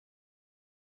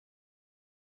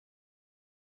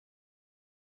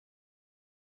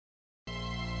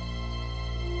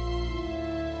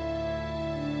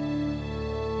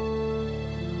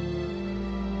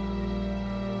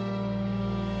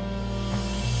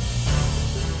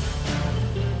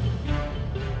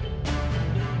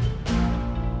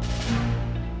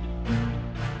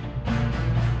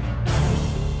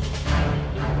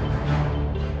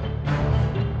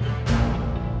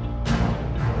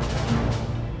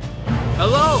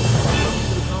Hello, welcome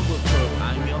to the Comic Book Club.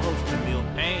 I'm your host,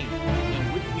 Jamill Payne,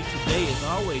 and with me today, as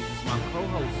always, is my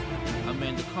co-host,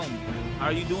 Amanda Coleman. How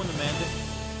are you doing, Amanda?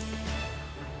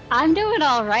 I'm doing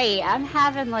all right. I'm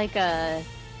having like a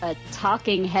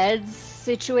talking heads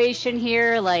situation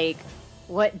here. Like,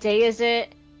 what day is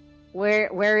it?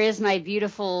 Where is my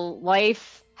beautiful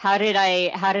wife? How did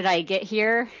I get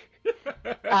here?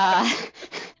 Uh,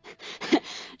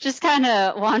 just kind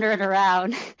of wandering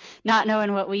around, not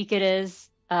knowing what week it is.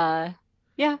 Yeah.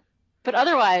 But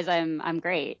otherwise, I'm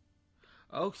great.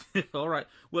 Okay, all right.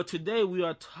 Well, today we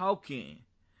are talking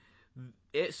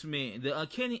X-Men, the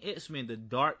Uncanny X-Men, the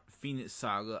Dark Phoenix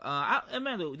Saga.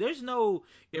 Amanda, there's no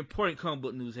important comic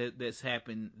book news that's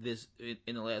happened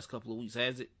in the last couple of weeks,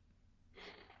 has it?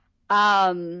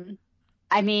 Um,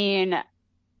 I mean,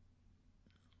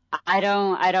 I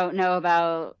don't know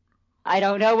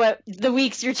what the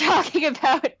weeks you're talking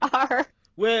about are.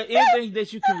 Well, anything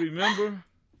that you can remember.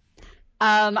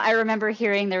 I remember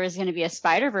hearing there was going to be a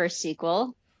Spider-Verse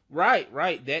sequel. Right,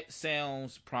 right. That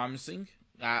sounds promising.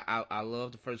 I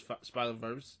love the first Spider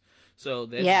Verse, so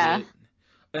that's Yeah. good.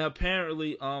 And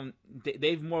apparently,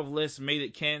 they've more or less made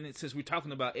it canon. Since we're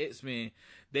talking about X Men,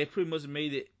 they pretty much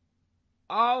made it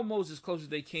almost as close as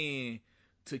they can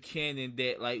to canon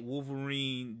that like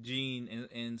Wolverine, Jean,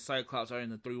 and Cyclops are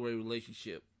in a three-way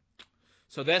relationship.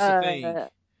 So that's the thing. Uh,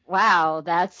 wow,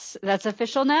 that's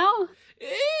official now?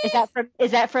 Eh,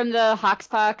 Is that from the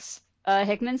Hoxpox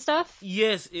Hickman stuff?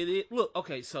 yes, it is. Look,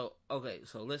 so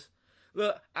let's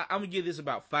look. I'm gonna give this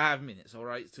about 5 minutes, all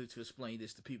right, to explain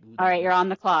this to people who All don't right, you're know. on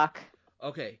the clock.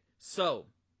 Okay, so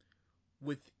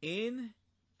within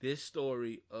this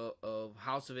story of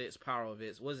House of X, Power of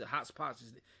X, what is it? Hot Spots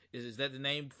is that the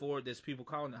name for it? There's people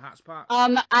calling it Hot Spots.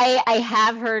 I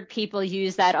have heard people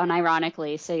use that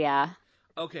unironically, so yeah.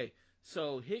 Okay,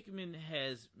 so Hickman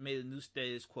has made a new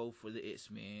status quo for the X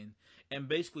Men, and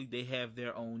basically they have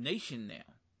their own nation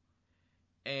now,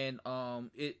 and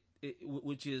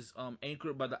which is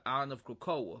anchored by the island of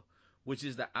Krakoa, which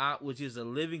is a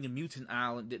living and mutant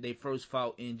island that they first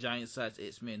fought in Giant Size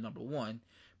X-Men #1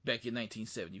 back in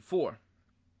 1974.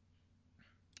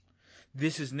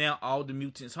 This is now all the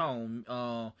mutants' home.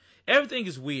 Everything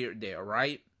is weird there,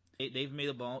 right? They've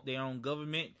made their own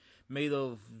government made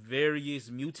of various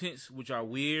mutants, which are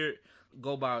weird.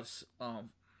 Go by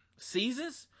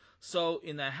seasons. So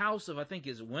in the house of I think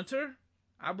it's winter,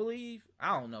 I believe.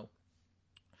 I don't know.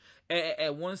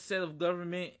 At one set of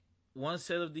government, one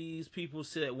set of these people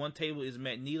sit at one table is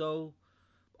Magneto,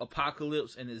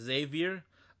 Apocalypse, and Xavier.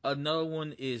 Another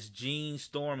one is Jean,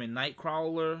 Storm, and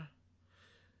Nightcrawler.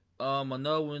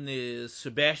 Another one is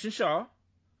Sebastian Shaw,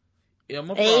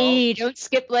 Emma Frost. Hey, don't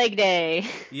skip leg day.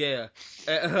 Yeah,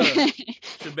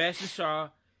 Sebastian Shaw,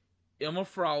 Emma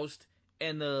Frost,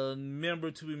 and the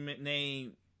member to be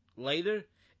named later.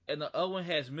 And the other one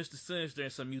has Mr. Sinister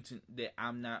and some mutant that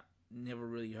I'm not never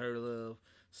really heard of.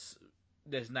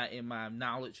 That's not in my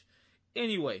knowledge.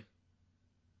 Anyway,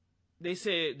 they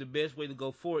said the best way to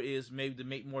go forward is maybe to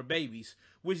make more babies,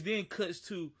 which then cuts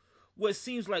to what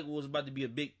seems like was about to be a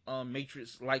big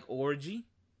Matrix-like orgy. And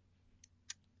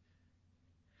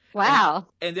Wow.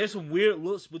 and there's some weird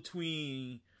looks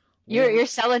between You're Wolverine.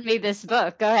 selling me this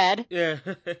book. Go ahead. Yeah.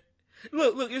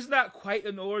 Look, it's not quite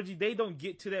an orgy. They don't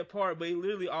get to that part, but it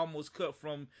literally almost cut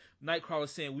from Nightcrawler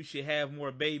saying we should have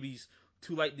more babies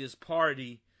to like this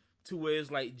party to where it's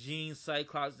like Jean,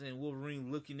 Cyclops, and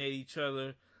Wolverine looking at each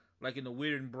other like in a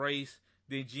weird embrace.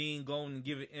 Then Jean going and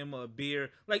giving Emma a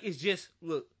beer. Like it's just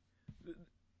look.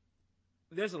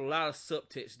 There's a lot of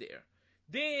subtext there.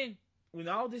 Then when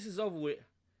all this is over with,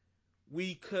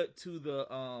 we cut to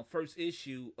the first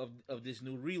issue of this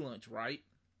new relaunch, right?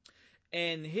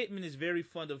 And Hitman is very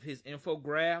fond of his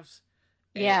infographics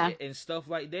Yeah. and stuff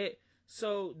like that.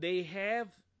 So they have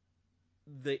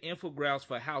the infographics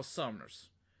for House Summers,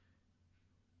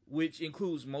 which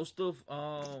includes most of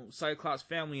Cyclops'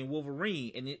 family and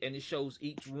Wolverine, and it shows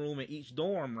each room and each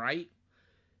dorm, right?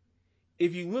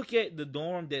 If you look at the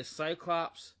dorm that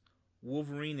Cyclops,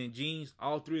 Wolverine, and Jeans,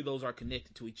 all three of those are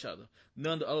connected to each other.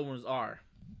 None of the other ones are.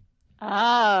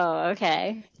 Oh,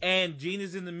 okay. And Jean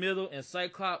is in the middle, and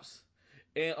Cyclops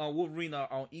and Wolverine are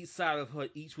on each side of her,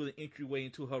 each with an entryway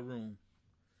into her room.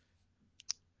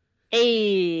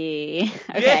 Hey.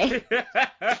 Yeah.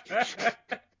 Okay.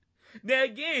 Now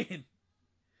again,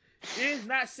 it is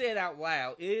not said out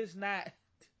loud. It is not.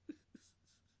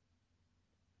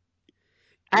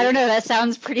 I don't It, know. That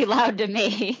sounds pretty loud to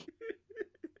me.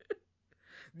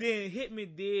 then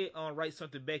Hitman did write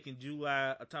something back in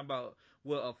July talking about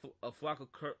a flock of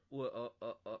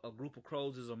a group of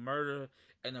crows is a murder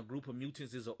and a group of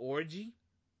mutants is an orgy.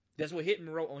 That's what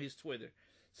Hitman wrote on his Twitter.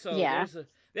 So Yeah.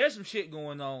 there's some shit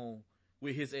going on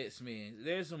with his X-Men.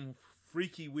 There's some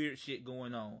freaky weird shit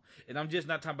going on, and I'm just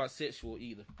not talking about sexual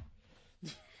either.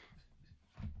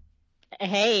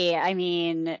 Hey, I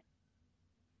mean,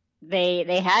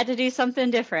 they had to do something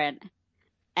different,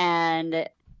 and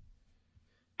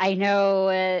I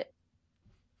know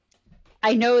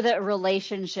that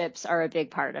relationships are a big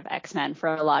part of X-Men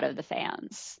for a lot of the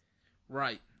fans.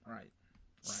 Right.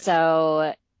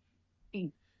 So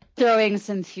throwing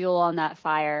some fuel on that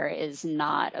fire is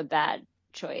not a bad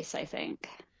choice, I think.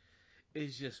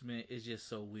 It's just, man, it's just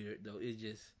so weird though.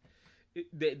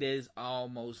 There's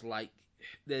almost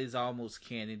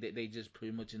canon that they just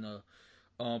pretty much in a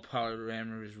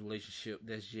polyamorous relationship.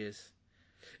 That's just.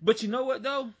 But you know what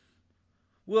though?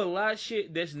 Well, a lot of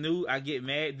shit that's new, I get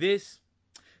mad. This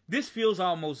feels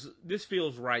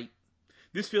right.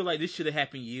 This feels like this should have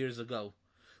happened years ago.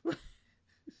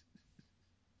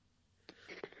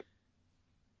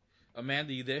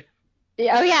 Amanda, you there?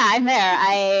 Oh yeah, I'm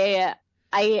there.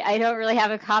 I don't really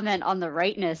have a comment on the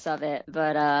rightness of it,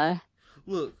 but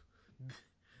look,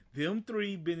 them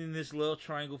three been in this love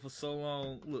triangle for so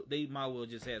long. Look, they might well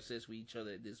just have sex with each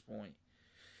other at this point.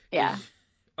 Yeah.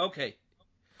 Okay.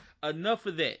 Enough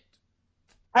of that.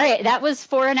 All right, that was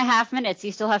 4.5 minutes.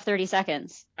 You still have 30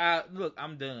 seconds. Look,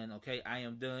 I'm done. Okay, I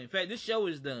am done. In fact, this show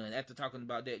is done after talking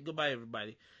about that. Goodbye,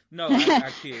 everybody. No,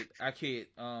 I kid.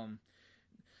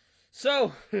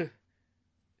 So,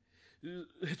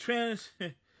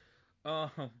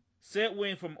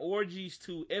 segueing from orgies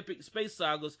to epic space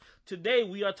sagas, today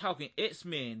we are talking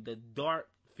X-Men, the Dark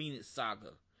Phoenix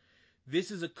Saga.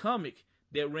 This is a comic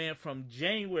that ran from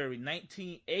January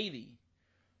 1980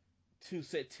 to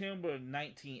September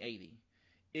 1980.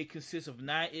 It consists of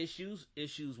 9 issues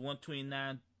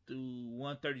 129 through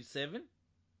 137.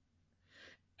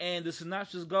 And the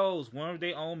synopsis goes, one of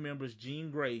their own members,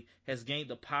 Jean Grey, has gained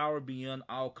a power beyond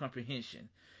all comprehension.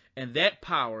 And that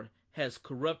power has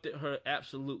corrupted her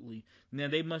absolutely. Now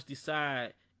they must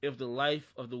decide if the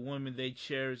life of the woman they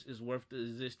cherish is worth the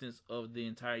existence of the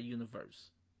entire universe.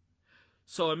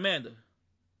 So, Amanda.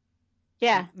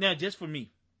 Yeah. Now, just for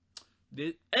me,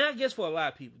 and I guess for a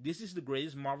lot of people, this is the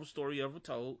greatest Marvel story ever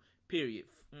told, period.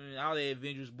 All the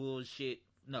Avengers bullshit,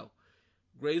 no.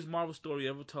 Greatest Marvel story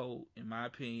ever told, in my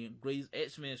opinion. Greatest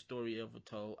X-Men story ever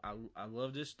told. I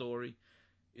love this story.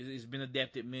 It's been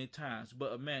adapted many times.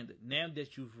 But Amanda, now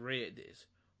that you've read this,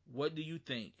 what do you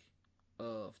think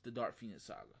of the Dark Phoenix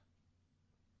Saga?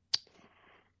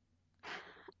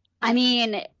 I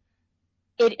mean,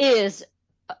 it is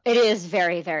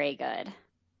very, very good.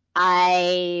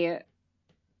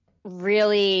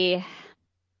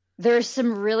 There's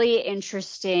some really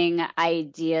interesting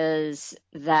ideas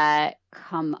that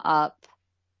come up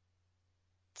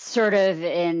sort of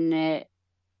in,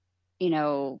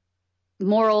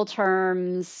 moral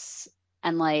terms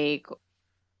and like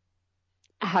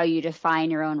how you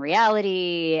define your own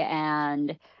reality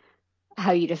and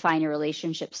how you define your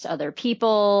relationships to other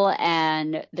people.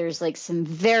 And there's like some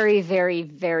very, very,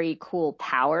 very cool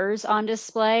powers on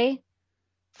display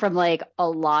from like a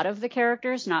lot of the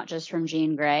characters, not just from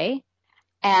Jean Grey.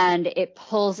 And it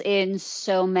pulls in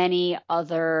so many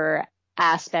other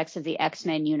aspects of the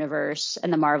X-Men universe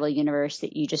and the Marvel universe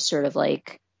that you just sort of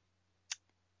like,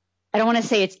 I don't want to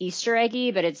say it's Easter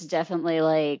eggy, but it's definitely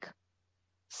like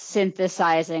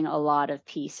synthesizing a lot of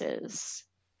pieces.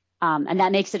 And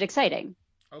that makes it exciting.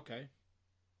 Okay.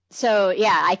 So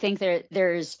yeah, I think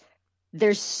there's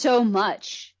so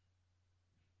much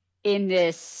in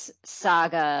this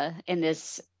saga, in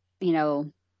this,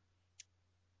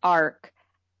 arc.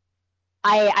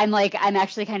 I'm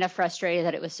actually kind of frustrated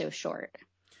that it was so short.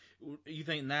 You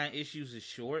think 9 issues is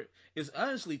short? It's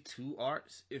honestly 2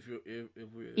 arcs. If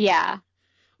we're Yeah.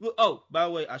 Look, oh, by the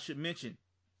way, I should mention.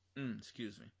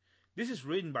 Excuse me. This is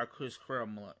written by Chris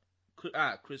Claremont.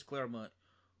 Chris Claremont,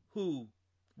 who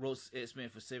wrote X-Men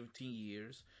for 17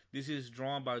 years. This is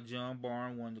drawn by John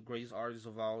Byrne, one of the greatest artists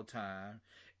of all time,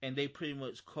 and they pretty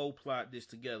much co-plot this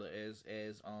together as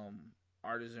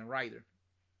artist and writer.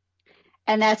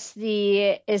 And is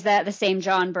that the same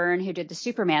John Byrne who did the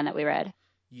Superman that we read?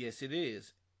 Yes, it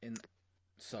is. And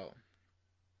so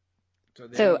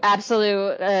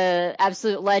absolute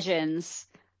legends,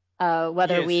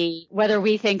 whether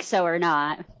we think so or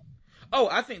not. Oh,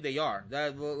 I think they are.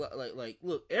 That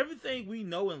look, everything we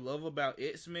know and love about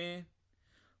X-Men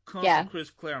comes from Chris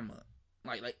Claremont.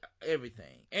 Like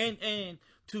everything. And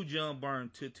to John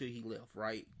Byrne till he left,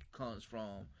 right? Comes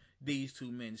from these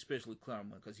two men, especially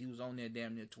Claremont, because he was on there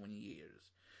damn near 20 years.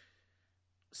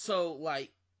 So,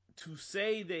 like, to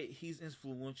say that he's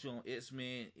influential on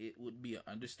X-Men, it would be an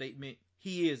understatement.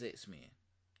 He is X-Men.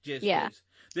 Just Yeah.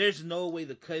 there's no way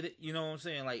to cut it. You know what I'm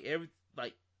saying? Like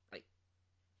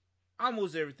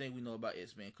almost everything we know about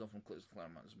X-Men come from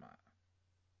Claremont's mind.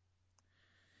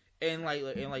 And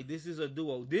like this is a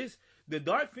duo. The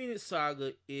Dark Phoenix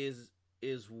Saga is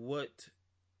what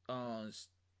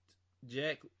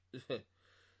Jack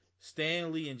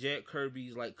Stan Lee and Jack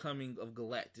Kirby's like coming of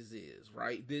Galactus is,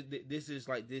 right? This is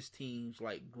like this team's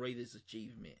like greatest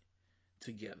achievement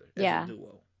together as a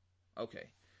duo. Okay.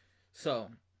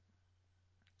 So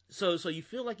you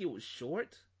feel like it was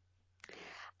short?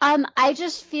 I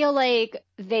just feel like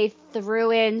they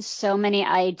threw in so many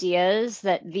ideas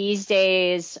that these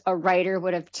days a writer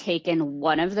would have taken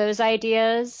one of those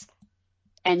ideas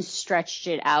and stretched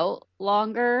it out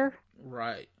longer.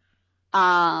 Right.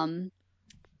 I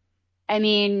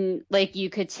mean, like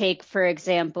you could take, for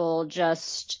example,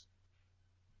 just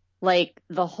like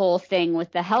the whole thing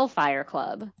with the Hellfire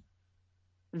Club.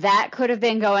 That could have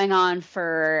been going on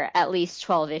for at least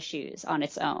 12 issues on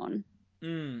its own.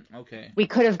 Okay. We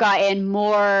could have gotten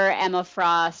more Emma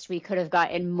Frost. We could have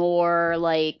gotten more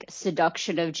like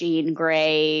seduction of Jean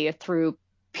Grey through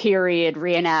period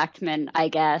reenactment, I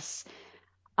guess.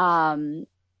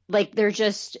 Like there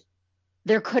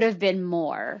could have been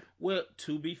more. Well,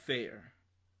 to be fair,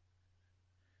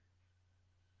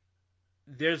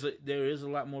 there is a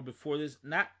lot more before this.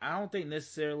 I don't think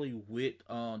necessarily with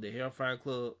the Hellfire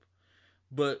Club,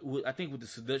 but I think with the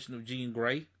seduction of Jean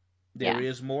Grey, there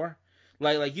is more.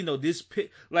 Like you know this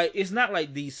like it's not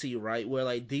like DC, right? Where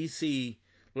like DC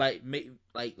like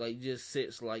just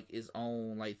sits like its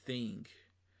own like thing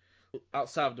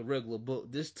outside of the regular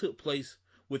book. This took place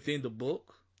within the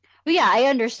book. Well, yeah,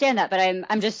 I understand that, but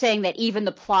I'm just saying that even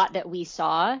the plot that we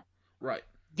saw, right,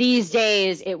 these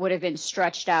days it would have been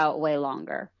stretched out way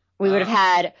longer. We would have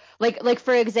had like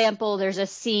for example, there's a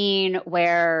scene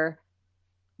where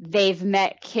they've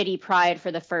met Kitty Pryde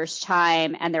for the first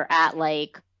time and they're at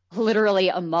like literally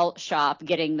a malt shop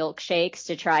getting milkshakes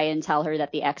to try and tell her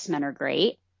that the X-Men are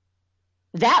great.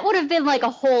 That would have been like a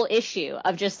whole issue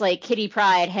of just like Kitty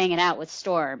Pryde hanging out with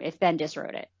Storm if Bendis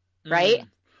wrote it, right?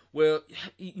 Well,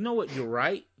 you know what? You're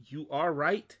right. You are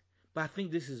right. But I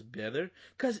think this is better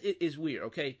because it is weird,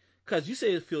 okay? Because you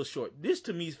say it feels short. This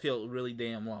to me felt really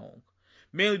damn long.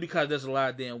 Mainly because there's a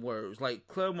lot of damn words. Like,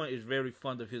 Claremont is very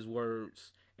fond of his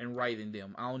words and writing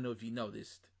them. I don't know if you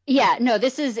noticed. Yeah, no,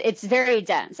 it's very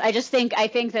dense. I think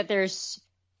that there's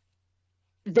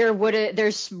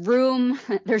room,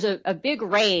 there's a big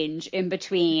range in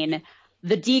between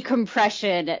the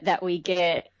decompression that we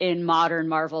get in modern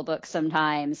Marvel books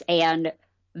sometimes and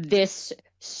this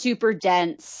super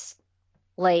dense,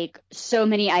 like so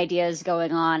many ideas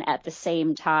going on at the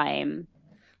same time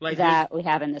like that we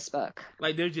have in this book.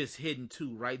 Like they're just hidden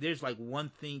too, right? There's like one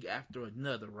thing after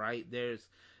another, right? There's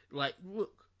like,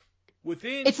 look,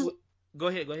 go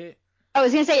ahead. I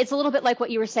was going to say, it's a little bit like what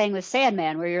you were saying with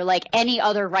Sandman, where you're like, any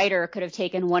other writer could have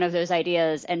taken one of those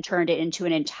ideas and turned it into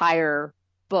an entire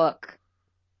book.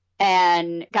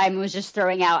 And Gaiman was just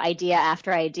throwing out idea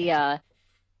after idea.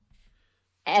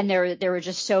 And there were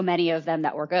just so many of them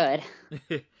that were good.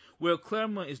 Well,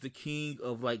 Claremont is the king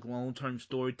of like long-term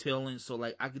storytelling. So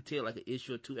like I could tell like an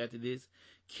issue or two after this,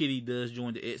 Kitty does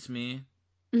join the X-Men.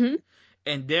 Mm-hmm.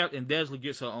 And Dazzler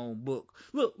gets her own book.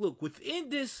 Look,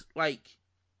 within this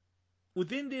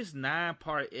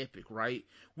 9-part epic, right?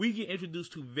 We get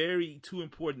introduced to two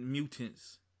important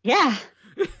mutants. Yeah.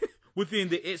 Within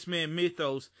the X-Men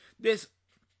mythos.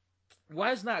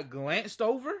 Why it's not glanced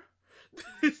over?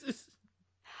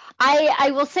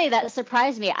 I will say that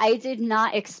surprised me. I did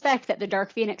not expect that the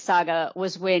Dark Phoenix Saga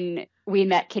was when we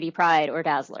met Kitty Pryde or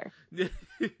Dazzler.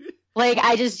 Like,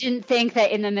 I just didn't think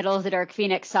that in the middle of the Dark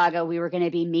Phoenix Saga, we were going to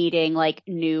be meeting, like,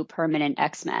 new permanent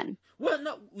X-Men. Well,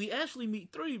 no, we actually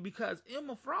meet 3 because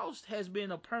Emma Frost has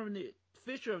been a permanent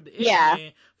fixture of the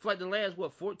X-Men for, like, the last,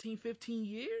 14, 15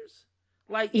 years?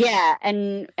 Like, yeah,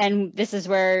 and this is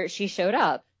where she showed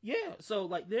up. Yeah, so,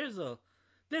 like,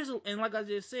 and like I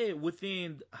just said,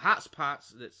 within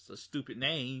Hotspots, that's a stupid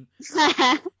name,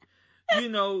 you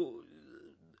know,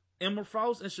 Emma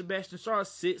Frost and Sebastian Shaw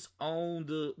sits on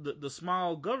the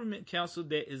small government council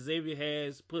that Xavier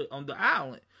has put on the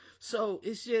island. So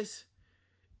it's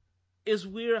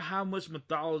weird how much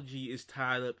mythology is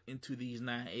tied up into these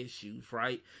 9 issues,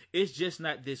 right? It's just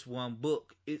not this one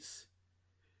book. It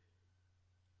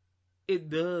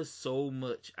does so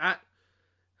much.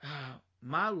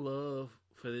 My love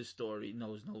for this story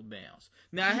knows no bounds.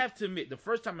 Now I have to admit, the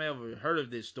first time I ever heard of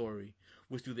this story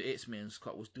through the X-Men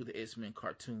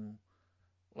cartoon.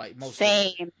 Like most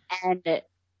same. And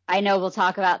I know we'll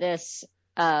talk about this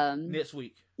next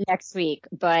week. next week,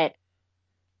 but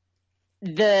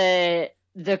the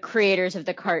creators of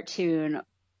the cartoon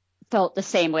felt the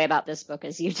same way about this book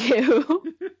as you do.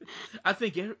 I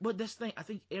think, but that's the thing. I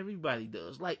think everybody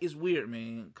does. Like, it's weird,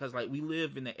 man, because like we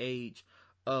live in the age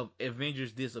of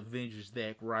Avengers this, Avengers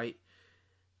that, right?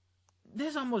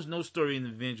 There's almost no story in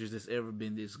Avengers that's ever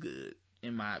been this good,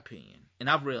 in my opinion. And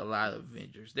I've read a lot of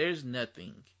Avengers. There's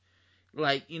nothing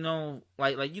like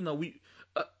we.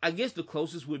 I guess the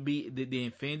closest would be the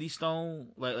Infinity Stone,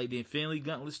 like the Infinity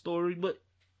Gauntlet story. But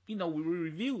we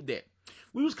reviewed that.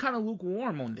 We was kind of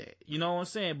lukewarm on that. You know what I'm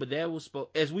saying? But that was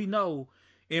as we know.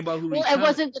 Anybody who Well, it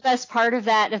wasn't the best part of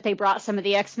that they brought some of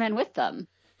the X-Men with them.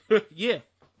 Yeah.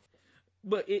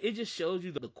 But it just shows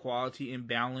you the quality and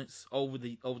balance over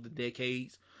the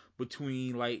decades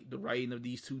between like the writing of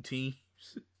these two teams.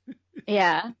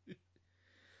 Yeah.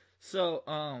 So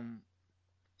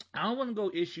I don't want to go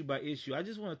issue by issue. I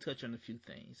just want to touch on a few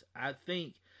things. I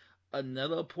think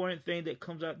another important thing that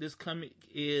comes out this comic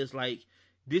is like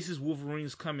this is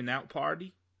Wolverine's coming out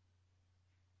party.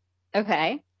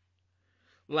 Okay.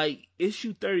 Like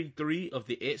issue 33 of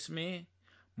the X-Men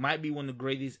might be one of the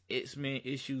greatest X-Men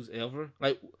issues ever.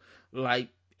 Like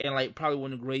probably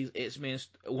one of the greatest X-Men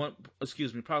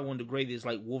probably one of the greatest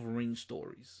like Wolverine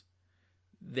stories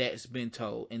that's been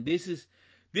told. And this is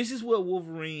where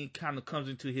Wolverine kind of comes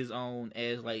into his own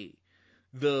as like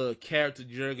the character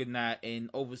juggernaut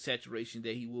and oversaturation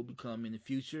that he will become in the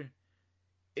future.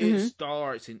 It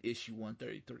starts in issue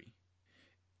 133.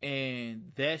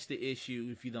 And that's the issue,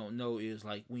 if you don't know, is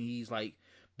like when he's like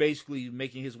basically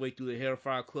making his way through the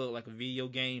Hellfire Club like a video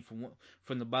game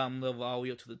from the bottom level all the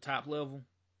way up to the top level.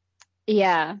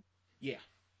 Yeah. Yeah.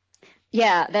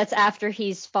 Yeah, that's after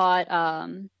he's fought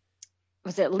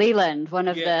was it Leland, one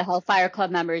of the Hellfire Club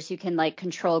members who can like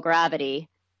control gravity.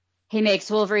 He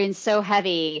makes Wolverine so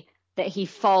heavy that he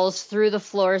falls through the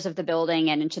floors of the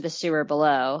building and into the sewer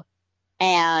below.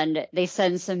 And they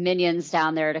send some minions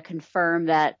down there to confirm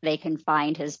that they can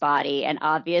find his body. And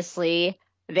obviously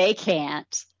they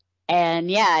can't. And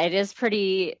yeah, it is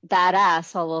pretty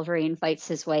badass while Wolverine fights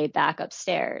his way back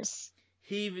upstairs.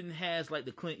 He even has like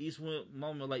the Clint Eastwood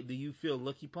moment, like, do you feel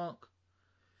lucky, punk?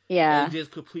 Yeah. And he just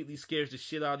completely scares the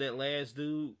shit out of that last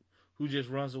dude who just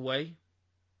runs away.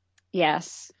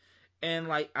 Yes. And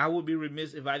like, I would be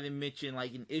remiss if I didn't mention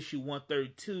like in issue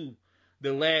 132,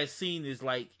 the last scene is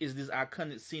this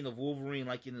iconic scene of Wolverine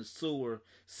like in the sewer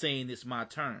saying it's my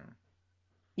turn.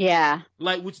 Yeah.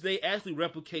 Like, which they actually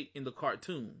replicate in the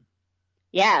cartoon.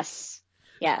 Yes.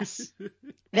 Yes.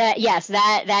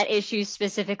 that issue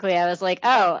specifically, I was like,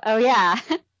 oh yeah.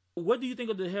 What do you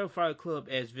think of the Hellfire Club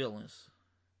as villains?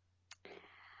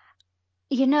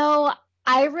 You know,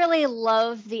 I really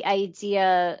love the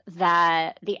idea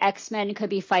that the X-Men could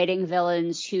be fighting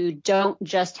villains who don't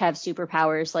just have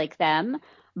superpowers like them,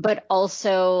 but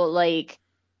also like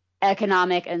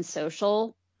economic and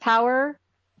social power,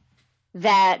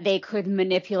 that they could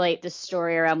manipulate the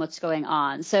story around what's going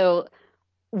on. So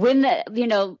when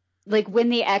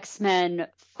the X-Men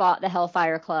fought the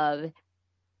Hellfire Club,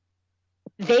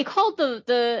 they called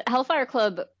the Hellfire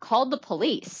Club called the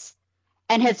police.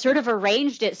 And had sort of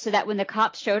arranged it so that when the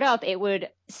cops showed up, it would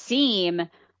seem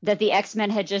that the X-Men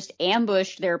had just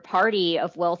ambushed their party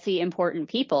of wealthy, important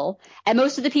people. And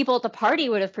most of the people at the party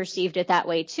would have perceived it that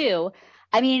way, too.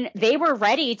 I mean, they were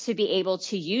ready to be able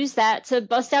to use that to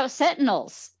bust out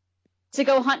Sentinels, to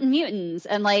go hunting mutants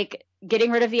and, like,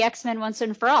 getting rid of the X-Men once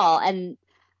and for all. And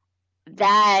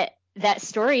that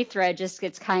story thread just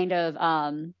gets kind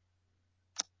of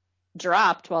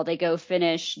dropped while they go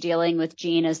finish dealing with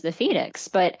Jean as the Phoenix.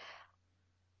 But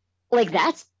like,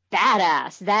 that's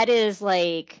badass. That is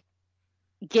like,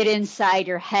 get inside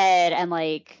your head and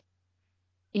like,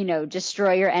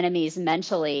 destroy your enemies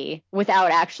mentally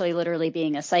without actually literally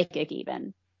being a psychic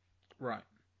even. Right.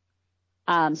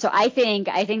 So I think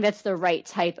that's the right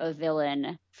type of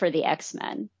villain for the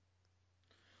X-Men.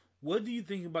 What do you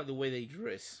think about the way they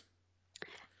dress?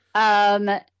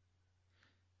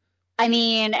 I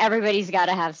mean, everybody's got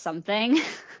to have something.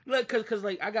 Look, cause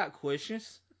like I got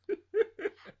questions.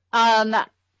 I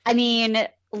mean,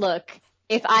 look,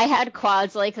 if I had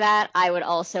quads like that, I would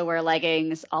also wear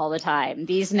leggings all the time.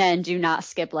 These men do not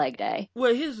skip leg day.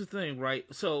 Well, here's the thing, right?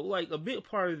 So, like, a big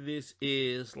part of this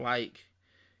is like,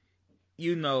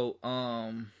 Jean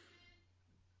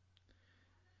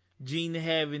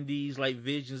having these like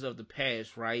visions of the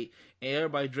past, right? And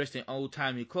everybody dressed in old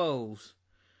timey clothes.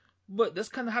 But that's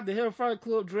kind of how the Hellfire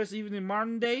Club dress even in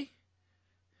modern day.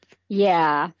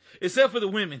 Yeah. Except for the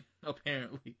women,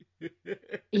 apparently.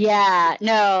 Yeah.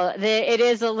 No, it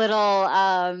is a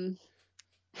little,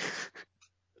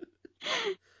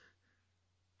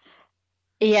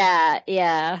 Yeah,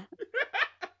 yeah.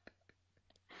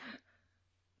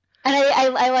 And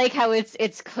I like how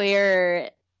it's clear,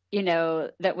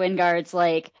 that Wingard's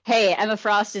like, hey, Emma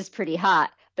Frost is pretty hot,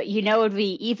 but it would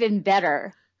be even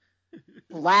better,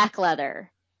 black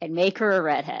leather, and make her a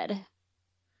redhead.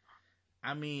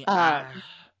 I mean, Uh,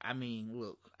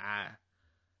 look,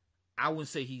 I wouldn't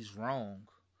say he's wrong,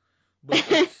 but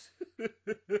it's,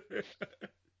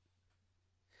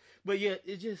 but yeah,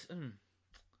 it just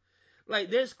like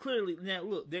there's clearly now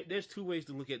look there's two ways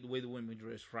to look at the way the women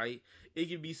dress, right? It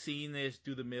can be seen as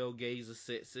through the male gaze of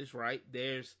sexist, right?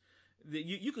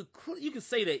 You could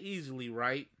say that easily,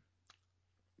 right?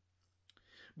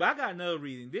 But I got another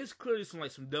reading. There's clearly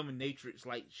some dominatrix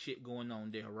like shit going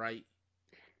on there, right?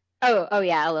 oh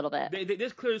yeah, a little bit.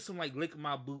 There's clearly some like lick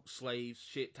my boot slave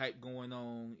shit type going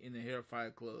on in the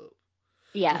Hairfire Club.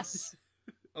 Yes.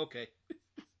 Okay.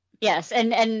 Yes,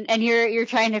 and you're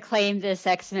trying to claim this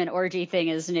X-Men orgy thing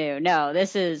is new. No,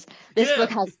 this Yeah. book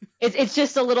has it's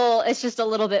just a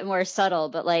little bit more subtle,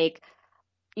 but like,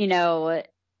 you know,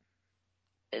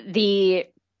 the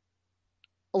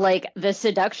the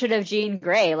seduction of Jean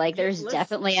Grey, like Yeah. there's Let's.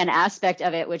 definitely an aspect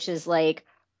of it which is like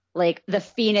the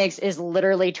Phoenix is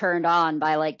literally turned on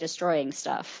by like destroying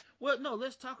stuff. Well, no.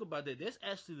 Let's talk about that. That's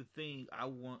actually the thing I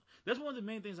want. That's one of the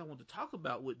main things I want to talk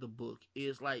about with the book.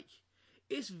 Is like,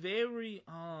 it's very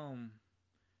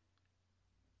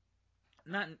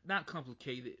not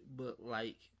complicated, but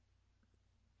like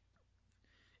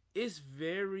it's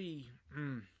very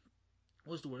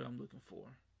what's the word I'm looking for?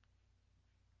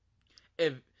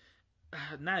 Ev-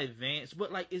 Not advanced,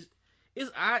 but like it's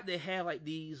odd to have like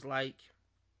these like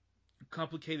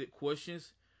complicated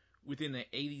questions within the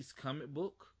 '80s comic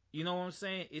book. You know what I'm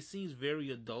saying? It seems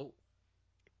very adult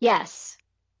Yes.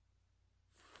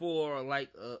 for like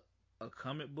a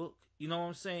comic book. You know what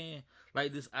I'm saying?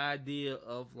 Like this idea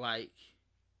of like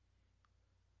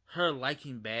her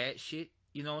liking bad shit.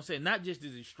 You know what I'm saying? Not just the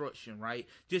destruction, right?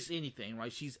 Just anything,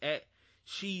 right? She's at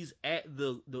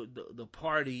the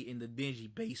party in the dingy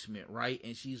basement, right?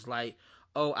 And she's like,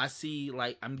 "Oh, I see.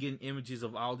 Like I'm getting images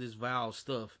of all this vile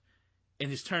stuff, and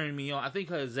it's turning me on." I think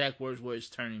her exact words were, "It's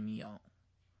turning me on,"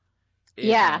 if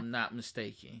Yeah. I'm not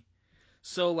mistaken.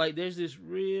 So like, there's this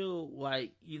real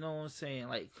like, you know what I'm saying,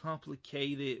 like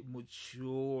complicated,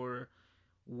 mature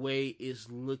way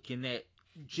is looking at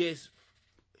just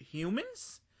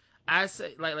humans. I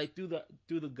say like through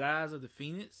the guise of the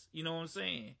Phoenix. You know what I'm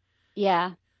saying?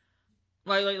 Yeah.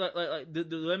 Do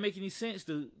that make any sense?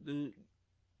 Do you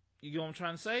know what I'm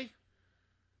trying to say?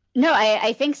 No,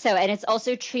 I think so. And it's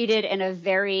also treated in a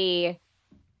very,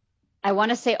 I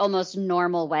want to say almost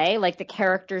normal way. Like the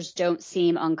characters don't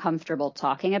seem uncomfortable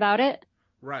talking about it.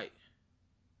 Right.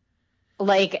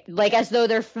 Like as though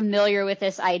they're familiar with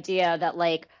this idea that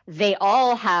like they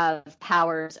all have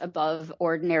powers above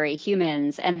ordinary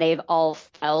humans and they've all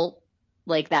felt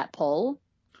like that pull.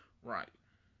 Right.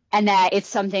 And that it's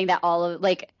something that all of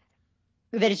like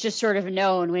that it's just sort of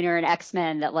known when you're an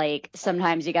X-Men that like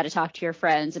sometimes you got to talk to your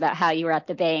friends about how you were at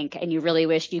the bank and you really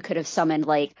wished you could have summoned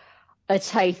like a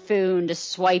typhoon to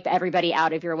swipe everybody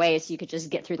out of your way so you could just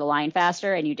get through the line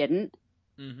faster and you didn't.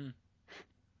 Mm-hmm.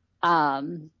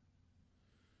 Um,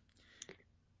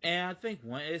 And I think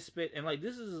one aspect, and like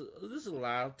this is a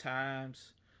lot of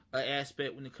times an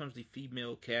aspect when it comes to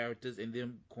female characters and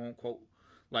them quote unquote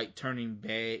like turning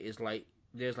bad is like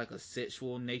there's like a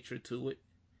sexual nature to it,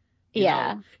 you know.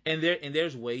 yeah. And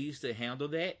there's ways to handle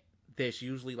that that's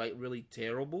usually like really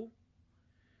terrible.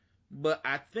 But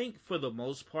I think for the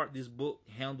most part, this book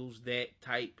handles that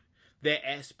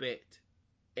aspect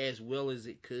as well as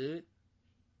it could.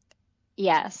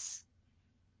 Yes.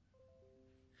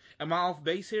 Am I off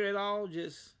base here at all?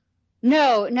 Just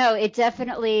No, no, it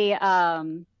definitely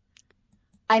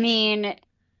I mean,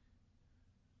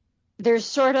 there's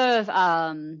sort of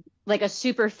like a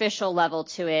superficial level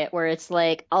to it where it's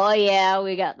like, oh yeah,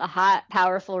 we got the hot,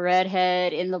 powerful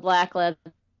redhead in the black leather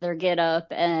get up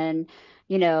and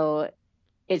you know,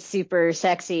 it's super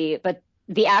sexy, but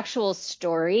the actual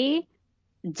story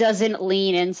doesn't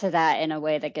lean into that in a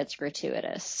way that gets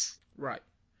gratuitous. right,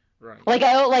 right. Like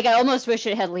I almost wish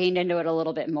it had leaned into it a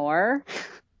little bit more.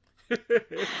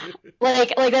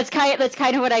 Like that's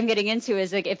kind of what I'm getting into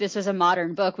is like if this was a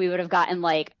modern book, we would have gotten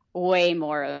like way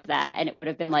more of that and it would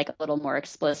have been like a little more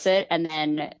explicit and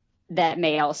then that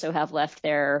may also have left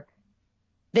there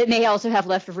that may also have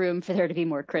left room for there to be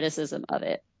more criticism of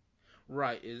it.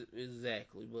 Right,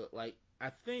 exactly. But like,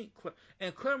 I think,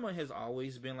 and Claremont has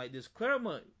always been like this.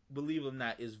 Claremont, believe it or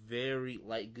not, is very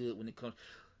like good when it comes.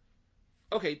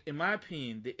 Okay, in my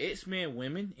opinion, the X-Men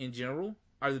women in general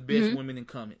are the best Hmm. women in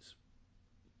comics,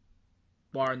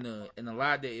 bar none. And a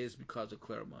lot of that is because of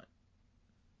Claremont.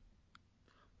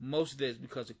 Most of that is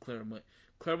because of Claremont.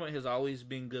 Claremont has always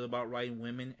been good about writing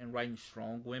women and writing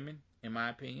strong women, in my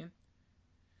opinion.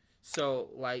 So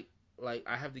like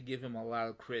I have to give him a lot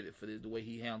of credit for the way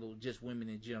he handled just women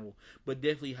in general, but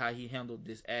definitely how he handled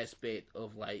this aspect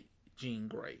of like Jean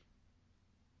Grey.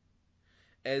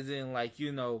 As in like,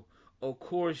 of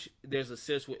course there's a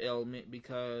sexual element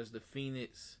because the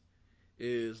Phoenix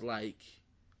is like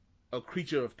a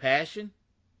creature of passion,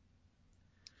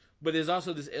 but there's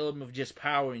also this element of just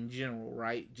power in general,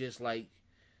 right? Just like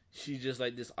she's just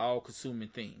like this all consuming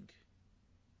thing.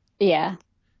 Yeah.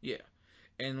 Yeah.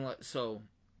 And like so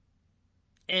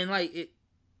and like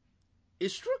it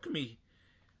struck me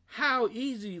how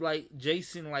easy like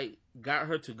Jason like got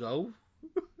her to go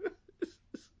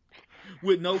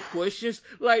with no questions.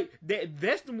 Like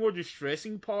that's the more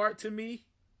distressing part to me.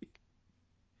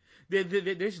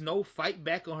 There's no fight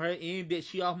back on her end that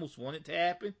she almost wanted to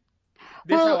happen.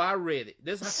 That's how Well, I read it.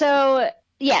 That's how. so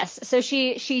yes, so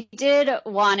she did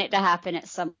want it to happen at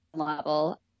some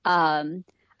level.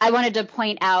 I wanted to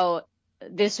point out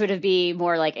this would be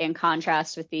more like in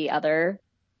contrast with the other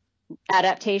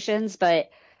adaptations, but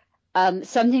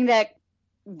something that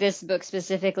this book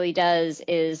specifically does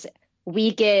is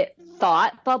we get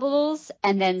thought bubbles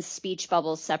and then speech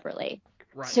bubbles separately.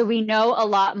 Right. So we know a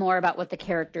lot more about what the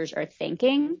characters are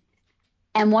thinking.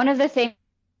 And one of the things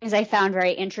I found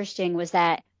very interesting was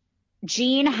that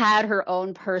Jean had her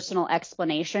own personal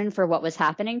explanation for what was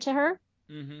happening to her,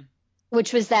 Mm-hmm.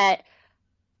 which was that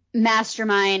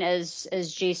Mastermind, as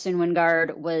Jason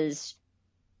Wingard, was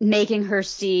making her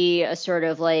see a sort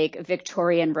of like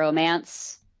Victorian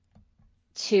romance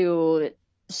to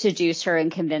seduce her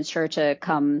and convince her to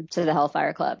come to the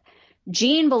Hellfire Club.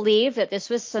 Jean believed that this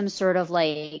was some sort of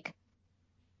like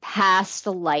past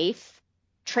life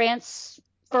transferal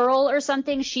or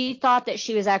something. She thought that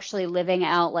she was actually living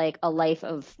out like a life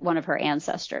of one of her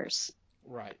ancestors.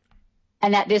 Right.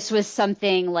 And that this was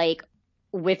something like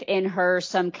within her,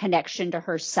 some connection to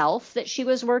herself that she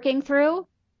was working through.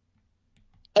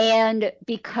 And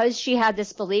because she had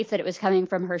this belief that it was coming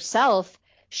from herself,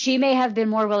 she may have been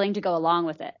more willing to go along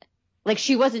with it. Like,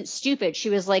 she wasn't stupid. She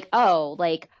was like, oh,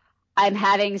 like, I'm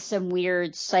having some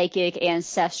weird psychic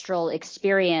ancestral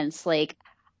experience. Like,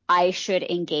 I should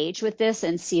engage with this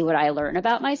and see what I learn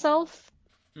about myself.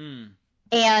 Mm.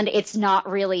 And it's not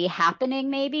really happening,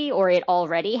 maybe, or it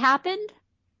already happened.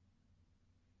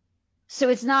 So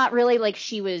it's not really like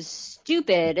she was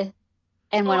stupid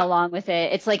and Oh, went along with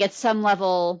it. It's like at some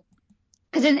level,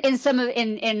 because in some of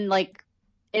in like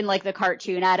the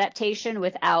cartoon adaptation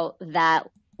without that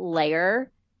layer,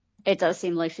 it does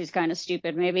seem like she's kind of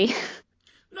stupid, maybe.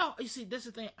 no, you see, that's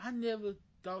the thing. I never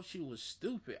thought she was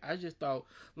stupid. I just thought,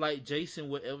 like, Jason,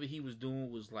 whatever he was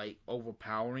doing was, like,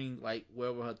 overpowering, like,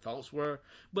 wherever her thoughts were.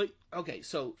 But, okay,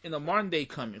 so, in a modern day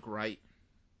comic, right,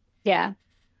 Yeah.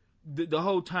 the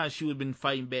whole time she would have been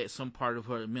fighting back some part of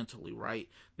her mentally, right?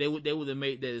 They would have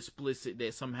made that explicit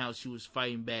that somehow she was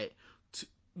fighting back to,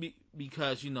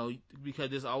 because, because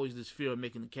there's always this fear of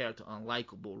making the character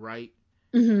unlikable, right?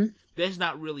 Mm-hmm. That's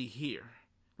not really here.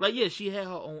 Like, yeah, she had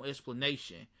her own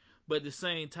explanation, but at the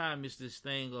same time, it's this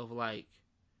thing of like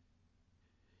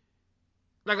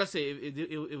I said, if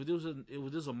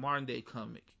it was a modern day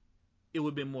comic, it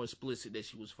would have been more explicit that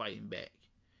she was fighting back.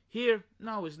 Here,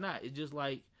 no, it's not. It's just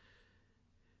like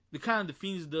the kind of the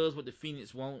Phoenix does what the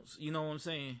Phoenix wants. You know what I'm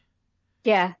saying?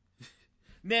 Yeah.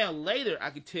 Now later, I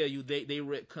can tell you they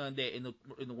retconned that in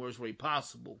the worst way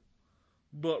possible.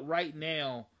 But right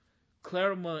now,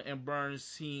 Claremont and Byrne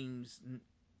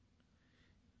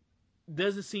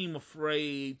doesn't seem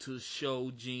afraid to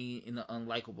show Jean in an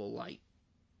unlikable light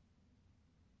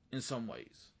in some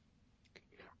ways.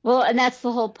 Well, and that's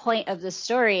the whole point of the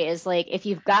story is like if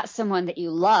you've got someone that you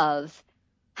love,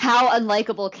 how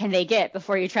unlikable can they get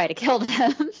before you try to kill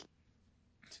them?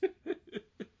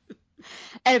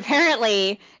 And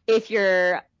apparently, if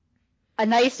you're a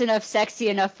nice enough, sexy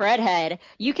enough redhead,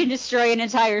 you can destroy an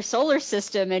entire solar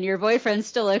system and your boyfriend's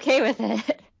still okay with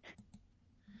it.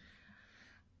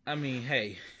 I mean,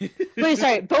 hey. Wait,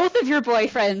 sorry, both of your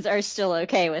boyfriends are still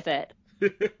okay with it.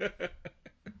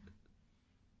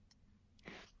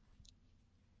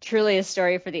 Truly a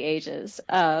story for the ages.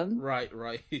 Right.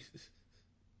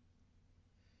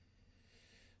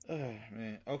 Oh,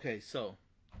 man. Okay, so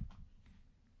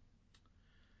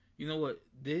you know what?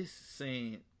 This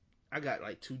saying, I got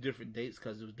like two different dates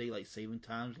because it was daylight saving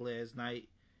times last night,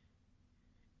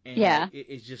 and like Yeah.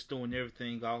 it's just throwing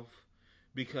everything off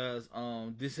because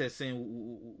this has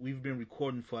saying we've been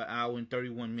recording for an hour and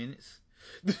 31 minutes.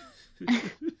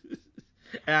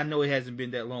 And I know it hasn't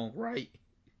been that long, right?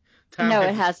 Time No,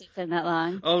 it hasn't. hasn't been that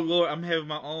long. Oh Lord, I'm having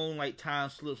my own like time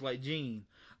slips like Gene.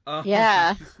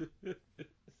 Yeah.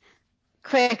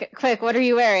 Quick, quick, what are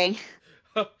you wearing?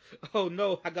 Oh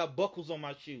no, I got buckles on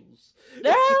my shoes.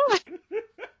 No!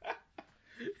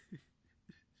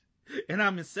 And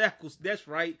I'm in shackles. That's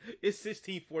right. It's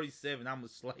 1647. I'm a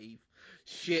slave.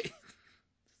 Shit.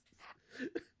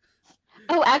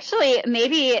 Oh, actually,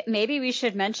 maybe we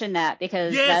should mention that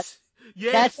because Yes.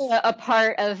 that's Yes. a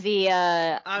part of I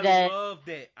the love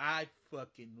that. I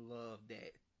fucking love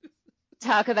that.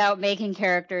 talk about making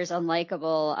characters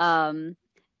unlikable.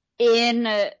 In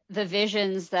the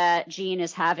visions that Jean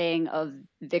is having of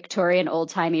Victorian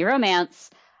old-timey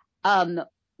romance, um,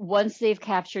 once they've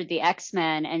captured the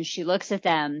X-Men and she looks at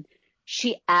them,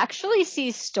 she actually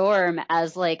sees Storm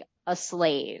as like a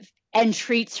slave and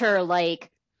treats her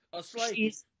like A slave.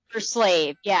 she's her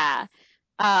slave. Yeah.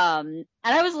 And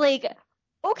I was like,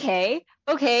 okay,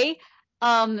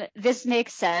 this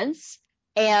makes sense.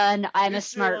 And I'm a It's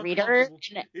still smart reader.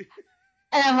 uncomfortable.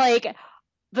 And I'm like,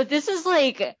 but this is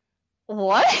like,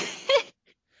 what?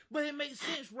 But it makes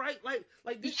sense, right?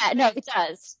 Like this. Yeah, no, it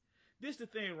does. This the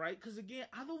thing, right? Because again,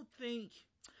 I don't think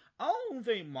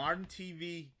modern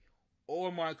TV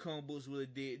or modern comic books would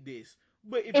have did this.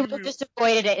 But if It you would have just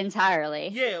avoided it entirely.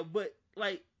 yeah, but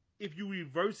like if you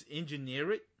reverse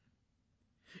engineer it,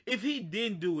 if he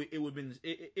didn't do it, it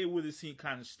would have seemed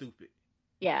kind of stupid.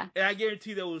 Yeah. And I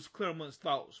guarantee that was Claremont's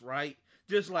thoughts, right?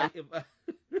 Just like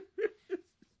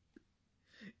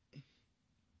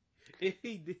if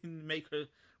he didn't make her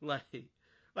like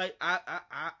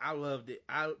I loved it.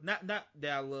 I not that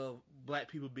I love black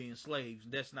people being slaves.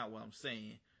 That's not what I'm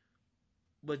saying.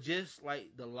 But just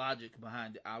like the logic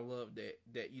behind it, I love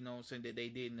that you know what I'm saying, that they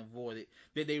didn't avoid it,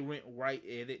 that they went right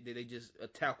at it, that they just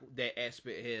attacked that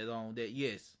aspect head on. That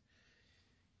yes,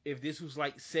 if this was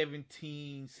like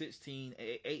 17, 16,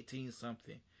 18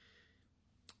 something,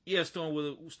 yeah, Storm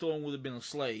would have been a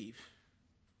slave.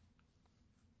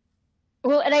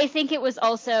 Well, and I think it was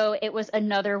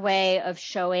another way of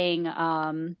showing,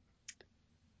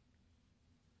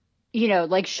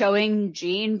 like showing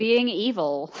Jean being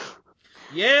evil.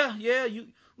 Yeah, yeah. You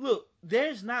look.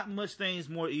 There's not much things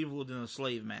more evil than a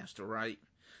slave master, right?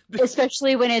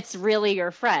 Especially when it's really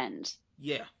your friend.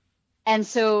 Yeah. And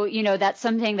so, that's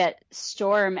something that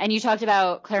Storm, and you talked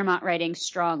about Claremont writing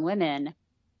strong women,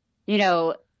 you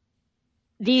know,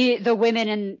 the women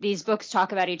in these books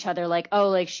talk about each other like, oh,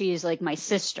 like she's like my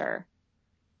sister.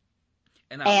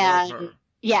 And I love her.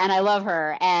 Yeah, and I love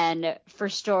her. And for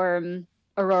Storm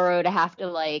Aurora to have to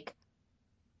like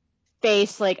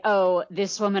face like, oh,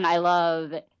 this woman I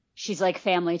love, she's like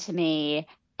family to me,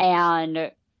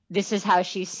 and this is how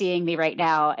she's seeing me right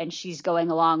now, and she's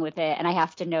going along with it, and I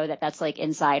have to know that that's like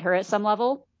inside her at some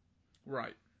level.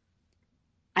 Right.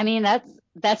 I mean,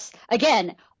 that's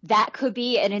again, that could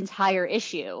be an entire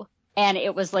issue, and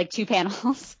it was like 2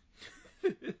 panels.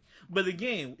 But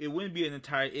again, it wouldn't be an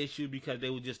entire issue because they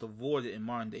would just avoid it in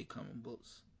modern day comic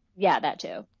books. Yeah, that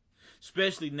too.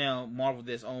 Especially now, Marvel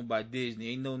that's owned by Disney.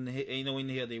 Ain't no in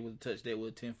the hell they would touch that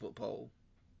with a 10-foot pole.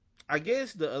 I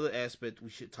guess the other aspect we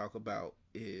should talk about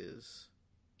is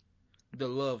the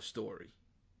love story.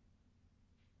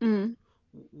 Mm.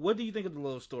 What do you think of the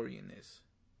love story in this?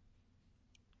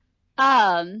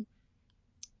 I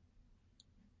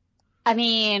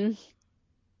mean,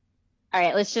 all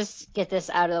right, let's just get this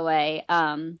out of the way.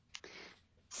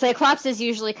 Cyclops is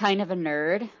usually kind of a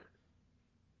nerd.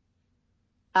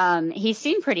 He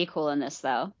seemed pretty cool in this,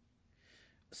 though.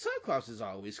 Cyclops is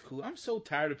always cool. I'm so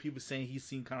tired of people saying he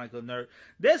seemed kind of like a nerd.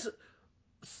 That's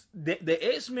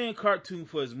the X-Men cartoon,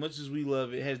 for as much as we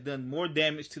love it, has done more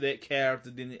damage to that character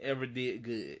than it ever did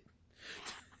good.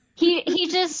 He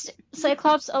just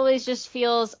Cyclops always just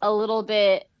feels a little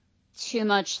bit too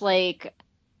much like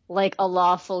a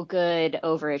lawful good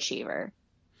overachiever.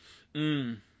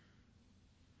 I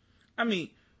mean,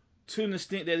 to an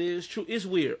extent that is true. It's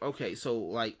weird. Okay, so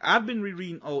like I've been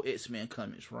rereading old X-Men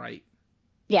comics, right?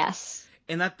 Yes.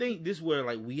 And I think this is where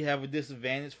like we have a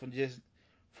disadvantage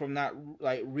from not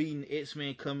like reading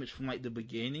X-Men comics from like the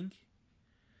beginning.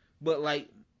 But like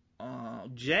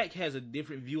Jack has a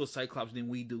different view of Cyclops than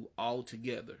we do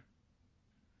altogether.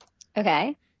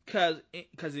 Okay. Cause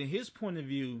in his point of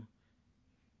view,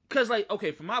 cause like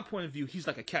okay, from my point of view, he's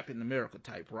like a Captain America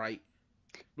type, right?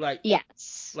 Like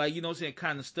yes, like you know what I'm saying,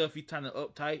 kind of stuffy, kind of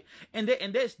uptight, and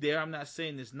that's there. I'm not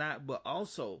saying it's not, but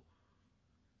also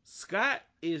Scott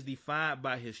is defined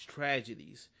by his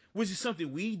tragedies, which is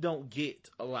something we don't get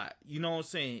a lot. You know what I'm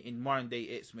saying, in modern day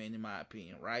X-Men, in my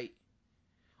opinion, right?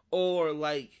 Or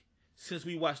like since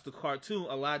we watched the cartoon,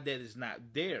 a lot of that is not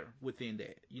there within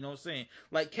that. You know what I'm saying?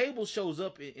 Like Cable shows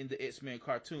up in the X-Men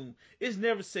cartoon. It's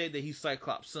never said that he's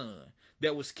Cyclops' son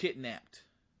that was kidnapped,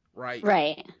 right?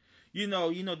 Right. They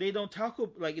don't talk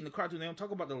like in the cartoon. They don't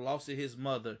talk about the loss of his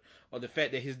mother or the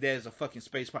fact that his dad is a fucking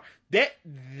space pirate.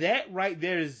 That right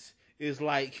there is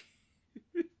like.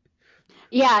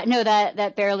 Yeah, no,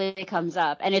 that barely comes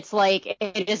up, and it's like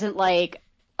it isn't like,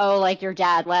 oh, like your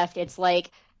dad left. It's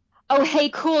like, oh, hey,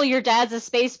 cool, your dad's a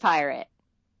space pirate.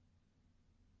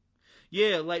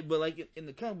 Yeah, but in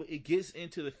the comic, it gets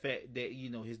into the fact that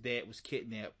his dad was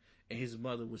kidnapped and his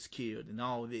mother was killed and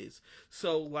all this.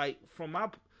 So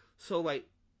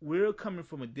we're coming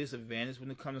from a disadvantage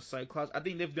when it comes to Cyclops. I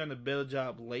think they've done a better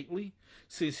job lately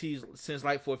since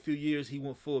like for a few years he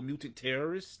went full mutant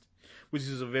terrorist, which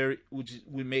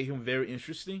would make him very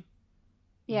interesting.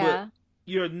 Yeah. But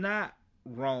you're not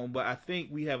wrong, but I think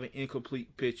we have an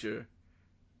incomplete picture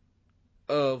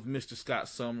of Mr. Scott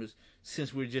Summers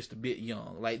since we're just a bit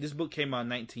young. Like this book came out in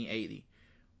 1980.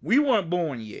 We weren't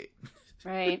born yet.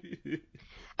 Right.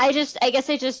 I guess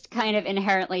I just kind of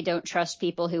inherently don't trust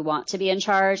people who want to be in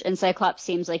charge, and Cyclops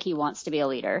seems like he wants to be a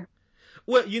leader.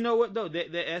 Well, you know what though?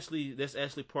 That's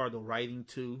actually part of the writing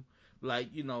too. Like,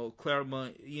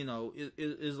 Claremont,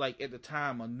 is like at the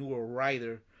time a newer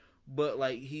writer, but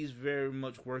like he's very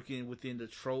much working within the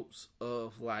tropes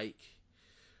of like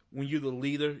when you're the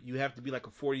leader, you have to be like a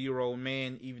 40-year-old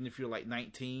man, even if you're like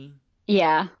 19.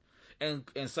 Yeah. And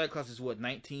Cyclops is what,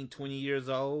 19, 20 years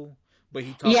old? But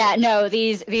he talks. Yeah, no,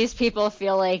 these people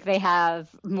feel like they have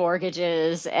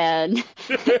mortgages, and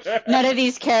none of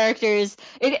these characters.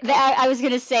 I was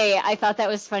gonna say, I thought that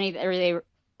was funny that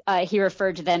he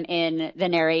referred to them in the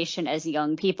narration as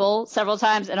young people several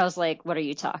times, and I was like, what are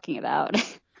you talking about?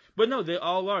 But no, they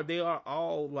all are. They are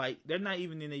all like, they're not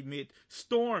even in their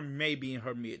Storm may be in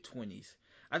her mid-20s.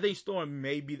 I think Storm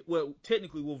may be, well,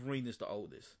 technically Wolverine is the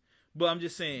oldest. But I'm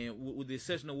just saying, with the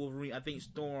exception of Wolverine, I think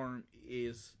Storm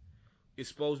is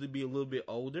supposed to be a little bit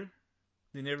older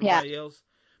than everybody else.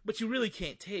 But you really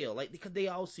can't tell, like, because they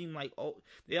all seem like,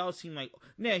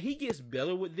 now he gets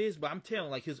better with this, but I'm telling,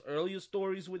 like, his earlier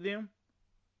stories with them,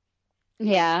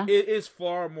 yeah, it is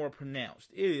far more pronounced.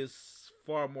 It is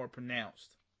far more pronounced.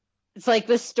 It's like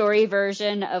the story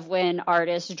version of when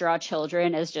artists draw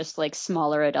children as just like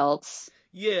smaller adults.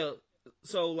 Yeah,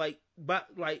 so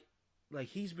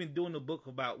he's been doing the book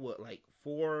about what, like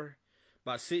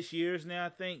about 6 years now, I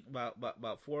think,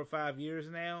 about 4 or 5 years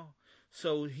now.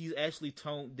 So he's actually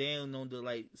toned down on the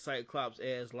like Cyclops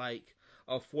as like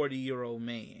a 40-year-old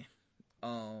man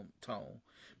tone,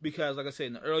 because like I said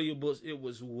in the earlier books it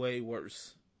was way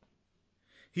worse.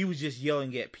 He was just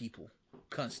yelling at people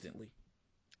constantly.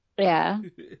 Yeah.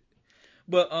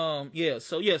 But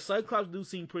Cyclops do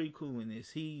seem pretty cool in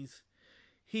this. He's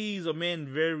a man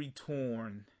very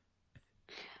torn.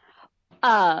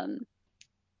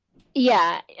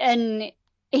 Yeah, and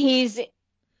he's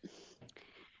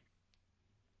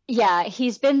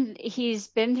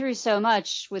been through so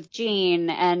much with Jean,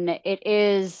 and it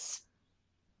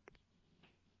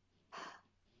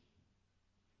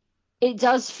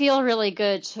does feel really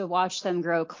good to watch them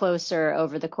grow closer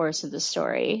over the course of the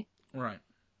story. Right.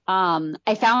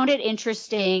 I found it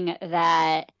interesting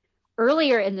that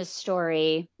earlier in the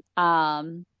story,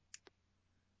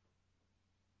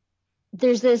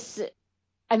 there's this,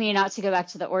 I mean, not to go back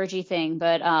to the orgy thing,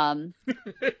 but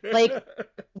like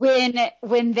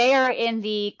when they are in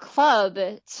the club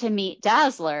to meet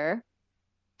Dazzler,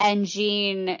 and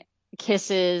Jean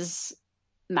kisses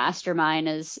Mastermind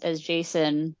as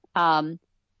Jason,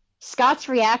 Scott's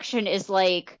reaction is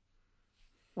like,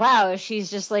 wow,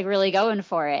 she's just like really going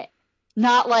for it.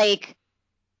 Not like,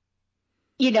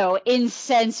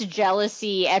 incensed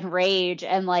jealousy and rage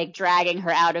and like dragging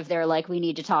her out of there like, we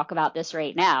need to talk about this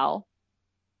right now.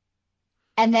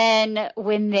 And then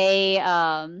when they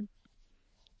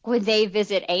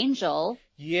visit Angel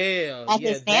at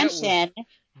his mansion,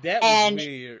 that was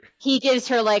weird. He gives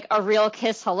her like a real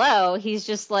kiss hello, he's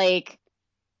just like,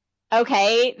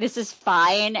 okay, this is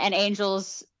fine. And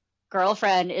Angel's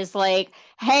girlfriend is like,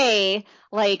 hey,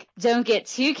 like, don't get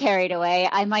too carried away.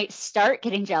 I might start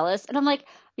getting jealous. And I'm like,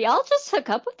 y'all just hook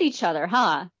up with each other,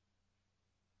 huh?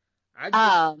 Let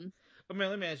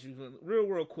me ask you a real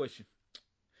world question.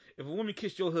 If a woman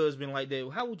kissed your husband like that,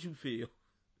 how would you feel?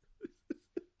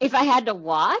 If I had to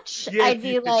watch, yeah. I'd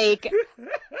be like,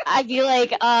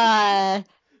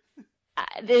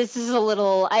 this is a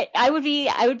little, I would be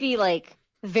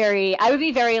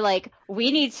very like,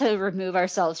 we need to remove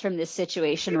ourselves from this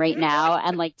situation right now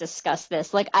and like discuss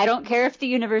this. Like, I don't care if the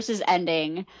universe is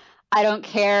ending. I don't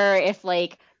care if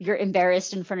like you're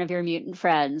embarrassed in front of your mutant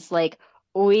friends. Like,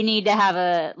 we need to have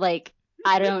a, like,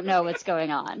 I don't know what's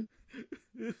going on.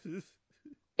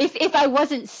 If I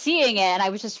wasn't seeing it and I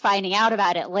was just finding out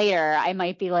about it later, I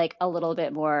might be like a little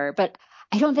bit more, but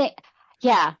I don't think,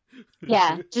 yeah,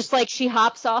 just like she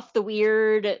hops off the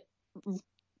weird,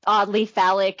 oddly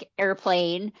phallic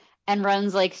airplane and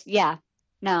runs like, yeah,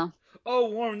 no, Oh,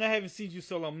 Warren, I haven't seen you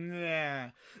so long. Nah.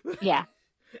 yeah,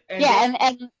 And yeah,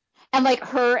 that's and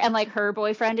like her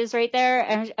boyfriend is right there,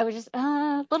 and I was just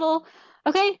little,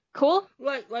 okay, cool,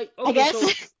 like I okay, so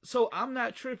guess. so I'm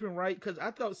not tripping, right? Because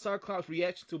I thought Cyclops'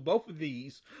 reaction to both of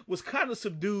these was kind of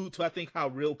subdued to I think how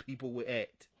real people would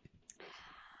act.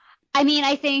 I mean,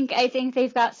 I think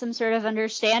they've got some sort of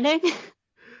understanding.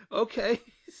 Okay.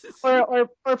 Or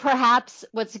perhaps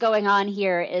what's going on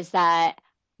here is that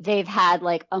they've had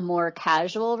like a more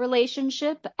casual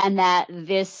relationship, and that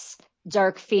this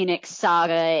Dark Phoenix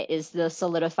Saga is the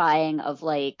solidifying of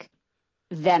like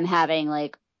them having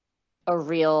like a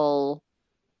real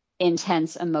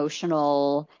intense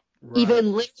emotional, Right.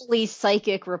 even literally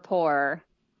psychic rapport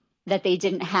that they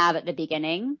didn't have at the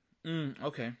beginning.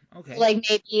 Okay. Okay. Like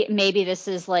maybe this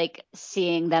is like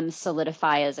seeing them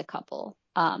solidify as a couple.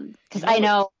 You Because know I what?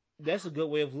 know, That's a good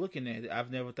way of looking at it.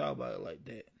 I've never thought about it like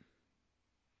that.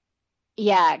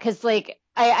 yeah, because like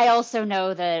I also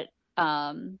know that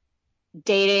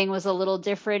dating was a little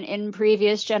different in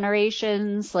previous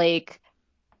generations. Like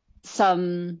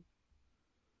some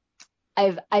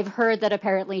I've heard that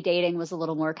apparently dating was a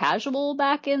little more casual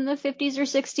back in the 50s or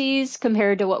 60s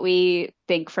compared to what we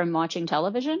think from watching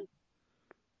television.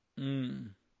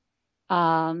 Mm.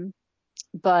 Um,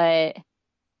 but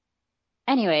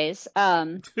anyways,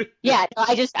 yeah, no,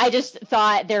 I just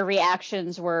thought their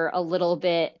reactions were a little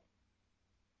bit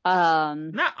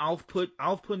um Not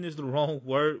off-putting is the wrong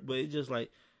word, but it's just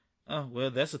like, oh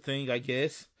well, that's a thing, I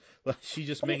guess. Like she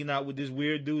just making out with this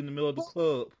weird dude in the middle of the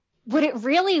club. what it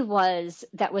really was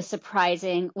that was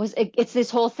surprising was it's this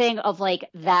whole thing of like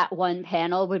that one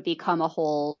panel would become a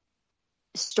whole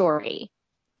story.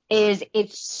 Right. Is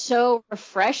it's so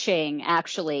refreshing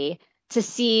actually to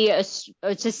see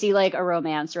to see like a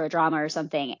romance or a drama or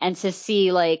something, and to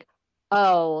see like,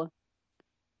 oh,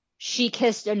 she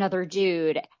kissed another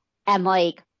dude, and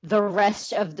like the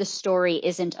rest of the story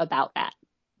isn't about that,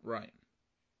 Right.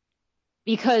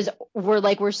 because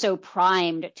we're so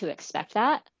primed to expect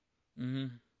that. Hmm.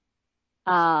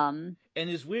 um And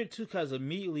it's weird too, because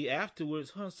immediately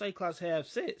afterwards, her and Cyclops have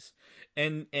sex,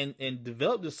 and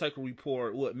develop the psycho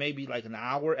report. What, maybe like an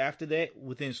hour after that,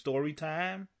 within story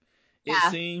time, it yeah,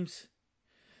 seems.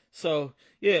 So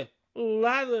yeah, a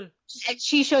lot of and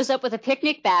she shows up with a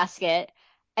picnic basket,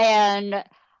 and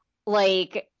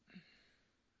like,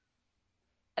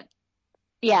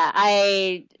 yeah,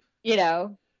 you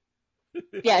know,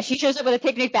 yeah, she shows up with a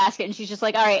picnic basket, and she's just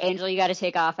like, all right, Angel, you got to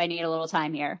take off, I need a little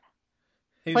time here.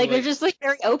 Like, they're anyway. just like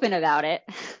very open about it.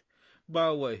 By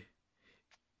the way,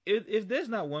 if there's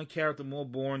not one character more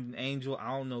boring than Angel, I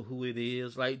don't know who it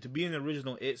is. Like to be an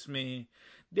original X-Men,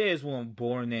 there's one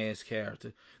boring ass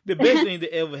character. The best thing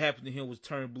that ever happened to him was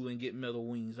turn blue and get metal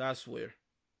wings. I swear.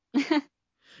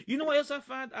 You know what else I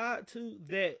find odd too?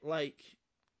 That like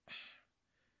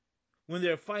when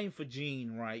they're fighting for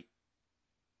Jean, right?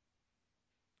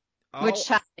 Which All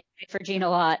time for Jean a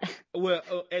lot. well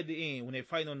at the end when they're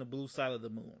fighting on the blue side of the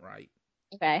moon, right?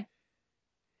 Okay.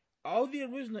 All the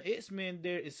original X-Men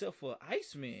there except for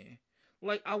Iceman.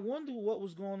 Like I wonder what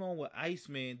was going on with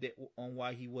Iceman, that on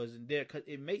why he wasn't there, because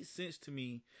it makes sense to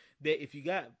me that if you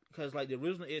got, because like the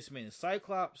original X-Men is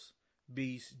Cyclops,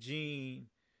 Beast, Jean,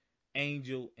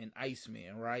 Angel, and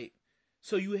Iceman, right?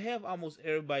 So you have almost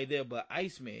everybody there but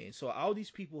Iceman. So all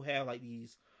these people have like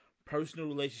these personal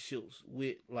relationships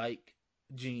with like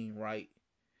Jean, right?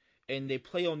 And they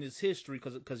play on this history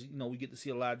because you know we get to see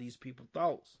a lot of these people's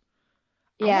thoughts.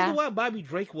 I wonder Yeah. why Bobby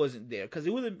Drake wasn't there, because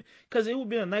it would have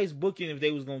been a nice booking if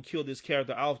they was gonna kill this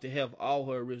character off to have all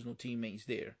her original teammates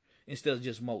there instead of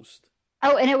just most.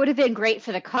 Oh, and it would have been great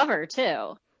for the cover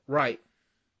too. Right.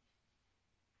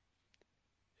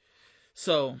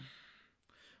 So,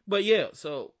 but yeah.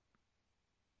 So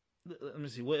let me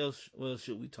see what else. What else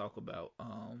should we talk about?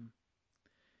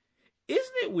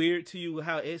 Isn't it weird to you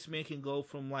how X Men can go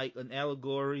from like an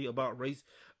allegory about race,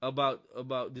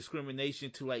 about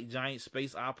discrimination, to like giant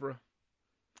space opera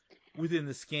within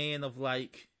the scan of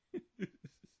like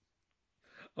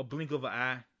a blink of an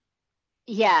eye?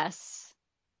 Yes.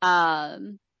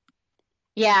 Um,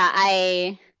 yeah,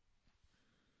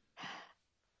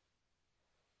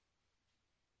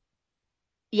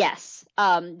 yes.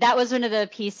 That was one of the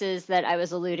pieces that I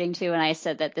was alluding to when I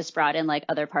said that this brought in like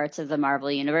other parts of the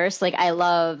Marvel universe. Like, I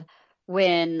love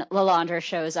when Lalandra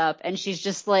shows up, and she's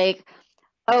just like,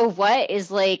 oh, what is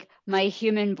like my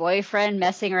human boyfriend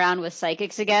messing around with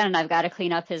psychics again, and I've got to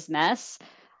clean up his mess.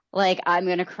 Like I'm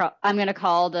gonna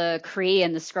call the Kree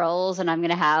and the Skrulls, and I'm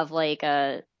gonna have like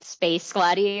a space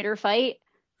gladiator fight.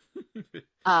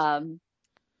 Um,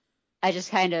 I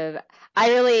just kind of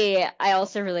I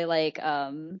also really like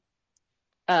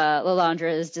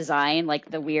Lalandra's design,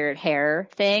 like the weird hair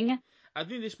thing. I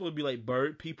think they're supposed to be like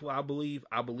bird people. I believe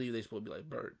they're supposed to be like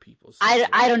bird people.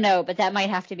 I don't know, but that might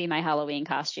have to be my Halloween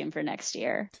costume for next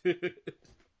year.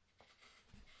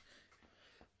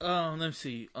 Let's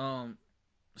see.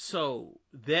 So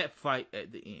that fight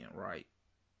at the end, right?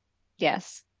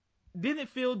 Yes. Didn't it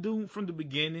feel doomed from the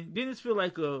beginning? Didn't it feel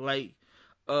like like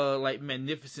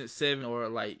Magnificent Seven or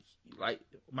like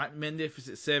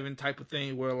Magnificent Seven type of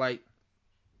thing where like,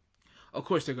 of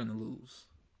course they're gonna lose.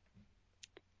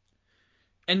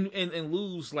 And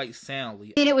lose like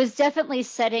soundly. I mean, it was definitely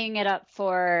setting it up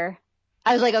for.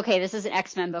 I was like, okay, this is an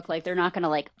X-Men book. Like, they're not gonna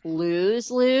like lose,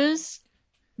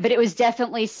 but it was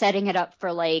definitely setting it up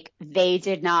for like they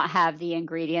did not have the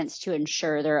ingredients to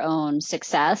ensure their own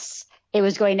success. It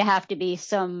was going to have to be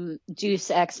some Deus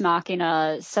Ex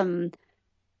Machina, some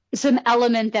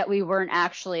element that we weren't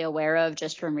actually aware of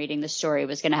just from reading the story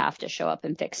was going to have to show up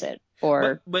and fix it.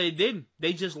 Or but it didn't.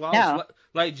 They just lost. No.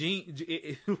 Like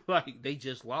Gene, like they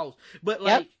just lost. But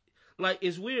like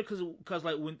it's weird because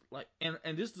like when like and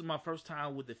this is my first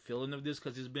time with the feeling of this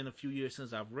because it's been a few years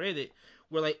since I've read it.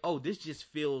 Where like, oh, this just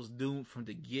feels doomed from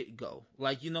the get go.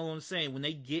 Like, you know what I'm saying? When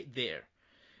they get there,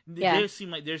 there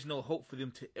seems like there's no hope for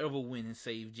them to ever win and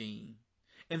save Jean.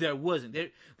 And there wasn't. There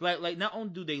like not only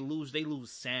do they lose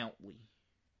soundly.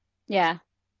 Yeah.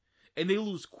 And they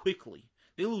lose quickly.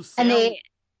 They lose soundly.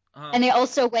 And they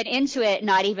also went into it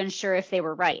not even sure if they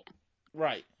were right.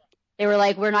 Right. They were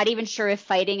like, we're not even sure if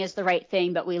fighting is the right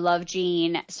thing, but we love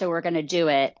Jean, so we're going to do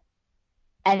it.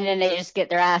 And then they just get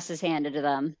their asses handed to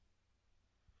them.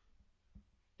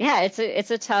 Yeah,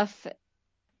 it's a tough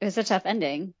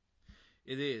ending.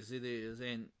 It is.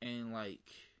 And like,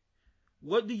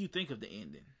 what do you think of the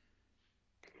ending?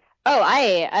 Oh,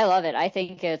 I love it. I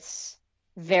think it's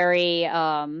very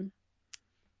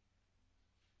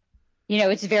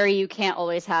it's very you can't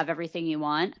always have everything you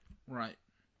want. Right.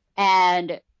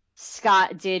 And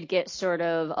Scott did get sort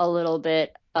of a little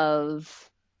bit of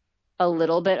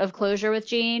closure with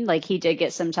Jean. Like, he did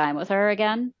get some time with her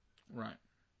again. Right.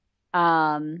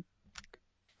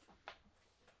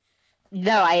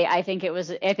 No, I think it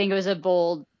was a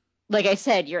bold, like I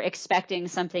said, you're expecting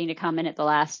something to come in at the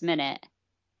last minute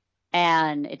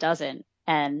and it doesn't.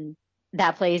 And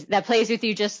that plays with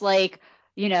you just like,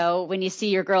 when you see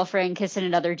your girlfriend kissing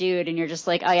another dude and you're just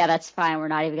like, oh yeah, that's fine. We're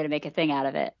not even going to make a thing out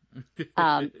of it.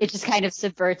 It just kind of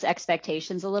subverts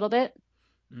expectations a little bit.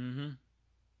 Mm-hmm.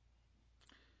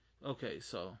 Okay,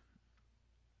 so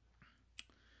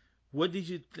what did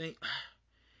you think?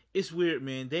 It's weird,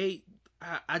 man. They've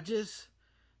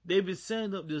been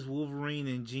setting up this Wolverine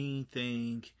and Jean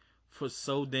thing for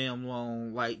so damn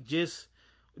long. Like,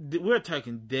 we're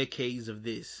talking decades of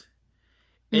this.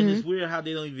 And it's weird how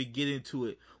they don't even get into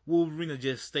it. Wolverine will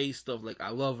just say stuff like,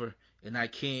 I love her, and I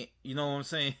can't, you know what I'm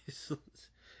saying?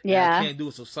 Yeah. I can't do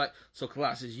it, so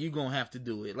Colossus, you gonna have to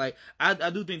do it. Like, I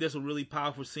do think that's a really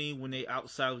powerful scene when they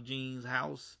outside of Jean's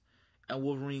house, and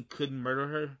Wolverine couldn't murder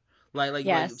her.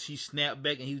 Like she snapped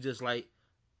back, and he was just like,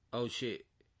 oh shit.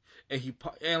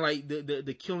 And like,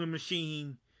 the killing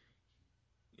machine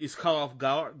is caught off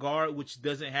guard, which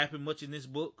doesn't happen much in this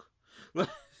book.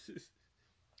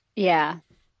 Yeah.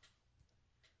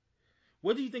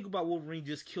 What do you think about Wolverine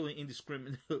just killing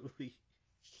indiscriminately?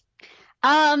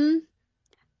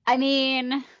 I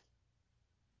mean,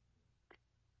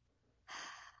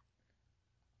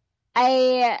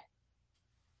 I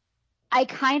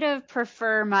kind of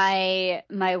prefer my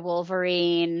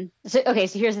Wolverine. So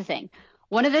here's the thing.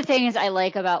 One of the things I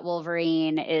like about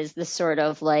Wolverine is the sort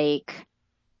of like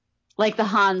the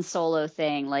Han Solo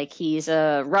thing. Like, he's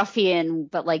a ruffian,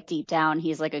 but like deep down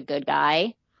he's like a good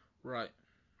guy. Right.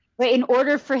 But in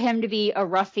order for him to be a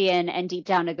ruffian and deep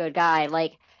down a good guy,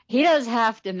 like, he does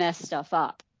have to mess stuff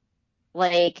up.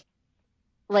 Like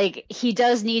he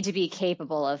does need to be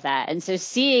capable of that. And so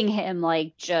seeing him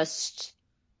like just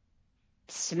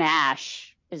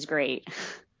smash is great.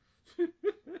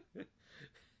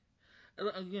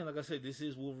 Again, like I said, this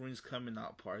is Wolverine's coming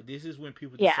out part. This is when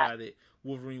people decided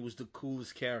Wolverine was the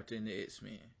coolest character in the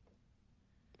X-Men.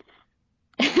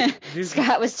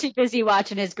 Scott was too busy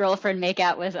watching his girlfriend make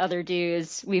out with other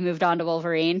dudes. We moved on to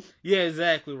Wolverine. Yeah,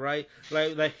 exactly, right?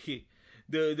 Like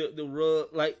the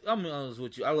like, I'm honest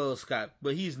with you, I love Scott,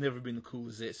 but he's never been the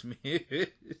coolest X-Men.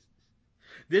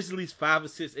 there's at least 5 or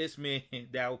 6 X-Men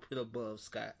that I would put above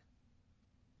Scott.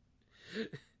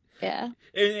 Yeah.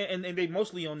 And they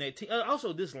mostly on that team.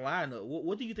 Also, this lineup.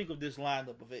 What do you think of this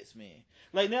lineup of X-Men?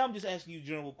 Like, now I'm just asking you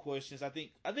general questions. I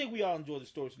think we all enjoy the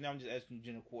story, so now I'm just asking you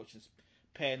general questions,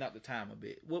 padding out the time a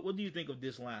bit. What do you think of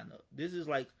this lineup? This is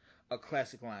like a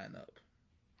classic lineup.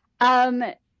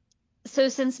 So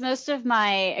since most of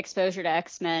my exposure to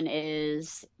X-Men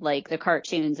is like the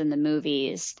cartoons and the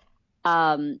movies,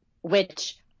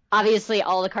 which obviously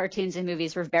all the cartoons and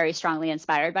movies were very strongly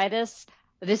inspired by this.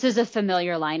 This is a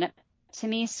familiar lineup to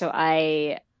me, so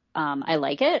I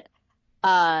like it.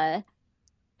 I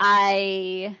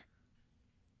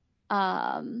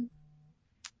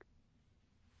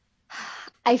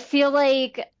feel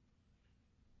like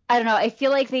I don't know. I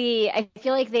feel like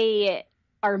they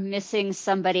are missing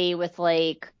somebody with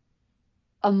like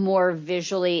a more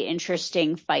visually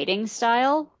interesting fighting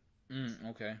style.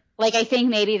 Okay. Like I think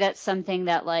maybe that's something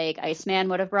that like Iceman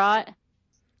would have brought.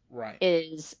 Right.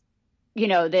 Is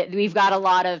that we've got a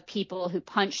lot of people who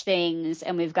punch things,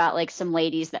 and we've got like some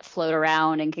ladies that float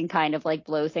around and can kind of like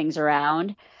blow things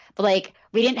around. But like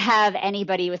we didn't have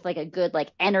anybody with like a good like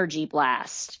energy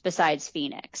blast besides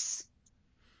Phoenix.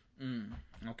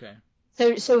 Okay.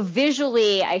 So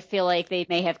visually, I feel like they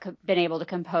may have been able to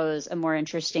compose a more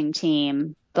interesting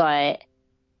team, but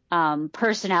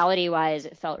personality-wise,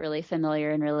 it felt really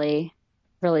familiar and really,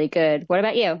 really good. What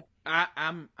about you?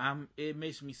 It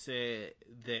makes me sad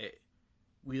that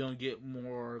we don't get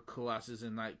more Colossus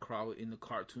and Nightcrawler in the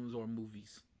cartoons or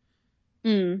movies.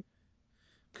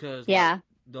 Because yeah,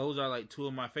 those are like two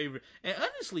of my favorite, and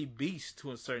honestly, Beast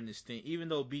to a certain extent. Even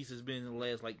though Beast has been in the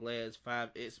last 5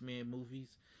 X-Men movies.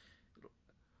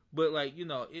 But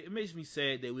it makes me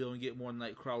sad that we don't get more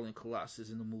Nightcrawler and Colossus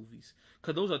in the movies,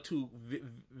 because those are two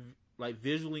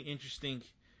visually interesting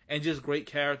and just great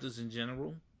characters in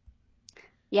general.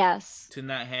 Yes. To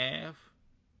not have.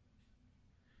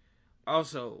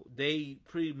 Also, they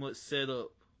pretty much set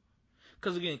up,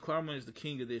 because again, Claremont is the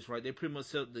king of this, right? They pretty much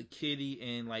set up the Kitty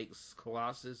and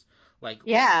Colossus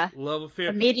love affair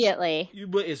immediately.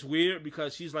 But it's weird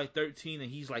because she's like 13 and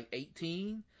he's like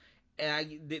 18.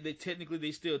 And they technically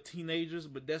they still teenagers,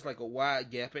 but that's like a wide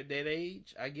gap at that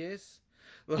age, I guess.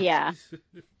 Yeah.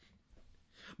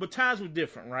 But times were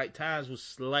different, right? Times was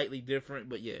slightly different,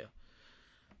 but yeah,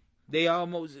 they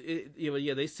almost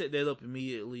they set that up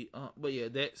immediately. But yeah,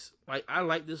 that's like I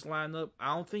like this lineup.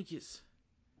 I think it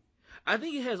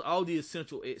has all the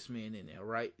essential X-Men in there,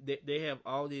 right? They have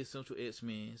all the essential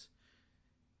X-Men,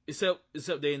 except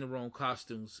they're in the wrong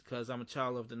costumes because I'm a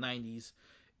child of the '90s.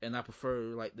 And I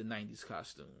prefer like the '90s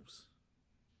costumes,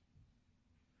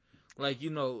 like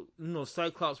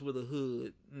Cyclops with a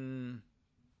hood.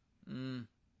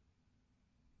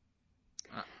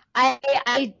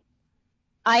 I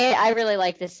really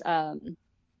like this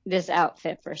this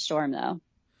outfit for Storm though.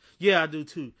 Yeah, I do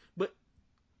too. But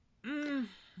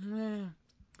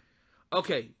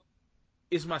okay,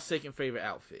 it's my second favorite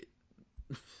outfit.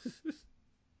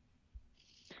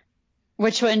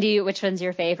 Which one's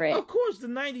your favorite? Of course, the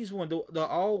 '90s one, the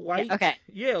all white. Yeah, okay.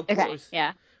 Yeah, of course.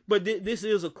 Yeah. But this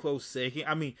is a close second.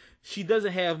 I mean, she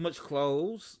doesn't have much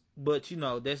clothes, but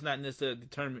that's not necessarily a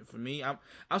determinant for me. I'm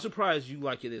surprised you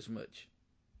like it as much.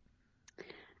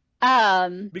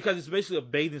 Because it's basically a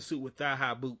bathing suit with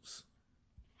thigh-high boots.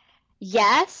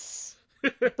 Yes,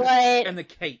 but and the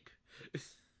cape.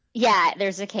 Yeah,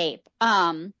 there's a cape.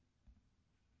 I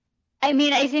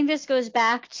mean, I think this goes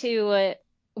back to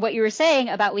what you were saying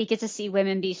about we get to see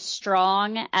women be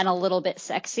strong and a little bit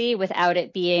sexy without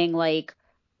it being like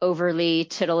overly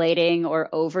titillating or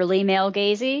overly male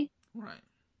gazy. Right.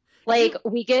 Like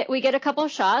we get a couple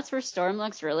shots where Storm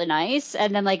looks really nice,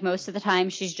 and then like most of the time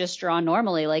she's just drawn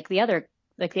normally like the other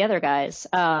guys.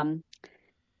 And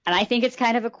I think it's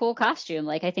kind of a cool costume.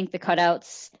 Like I think the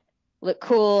cutouts look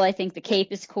cool. I think the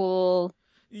cape is cool.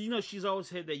 She's always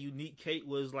had that unique cape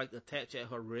was like attached at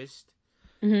her wrist.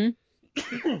 Mm-hmm.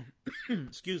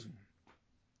 Excuse me.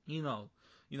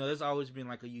 There's always been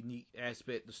like a unique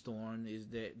aspect to Storm is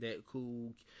that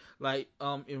cool. Like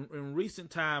in recent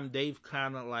time they've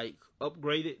kind of like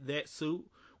upgraded that suit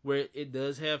where it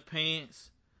does have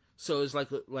pants. So it's like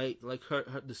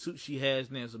her the suit she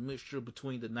has now is a mixture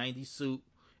between the '90s suit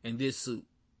and this suit.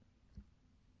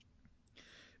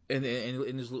 And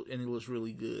it looks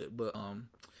really good. But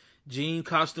Jean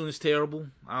costume is terrible.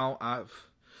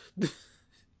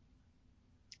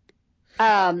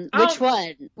 Which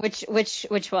one?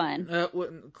 Which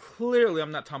one? Clearly,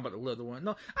 I'm not talking about the leather one.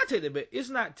 No, I take that back. It's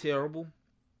not terrible.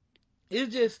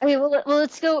 It's just. Okay, well,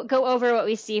 let's go over what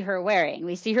we see her wearing.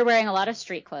 We see her wearing a lot of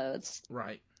street clothes.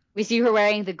 Right. We see her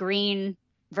wearing the green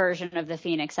version of the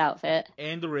Phoenix outfit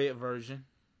and the red version.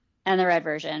 and the red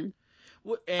version.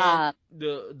 And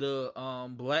the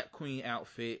Black Queen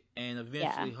outfit, and Yeah.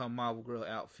 eventually her Marvel Girl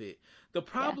outfit. The Yeah.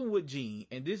 problem with Jean,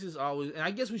 and this is always, and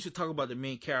I guess we should talk about the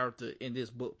main character in this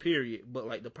book, period. But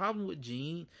like the problem with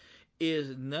Jean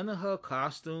is none of her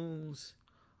costumes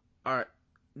are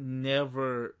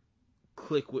never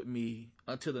click with me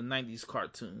until the '90s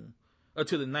cartoon,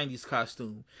 until the '90s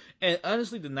costume. And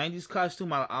honestly, the '90s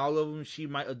costume out of all of them, she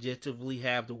might objectively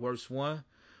have the worst one,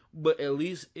 but at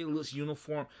least it looks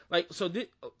uniform. Like so the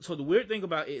weird thing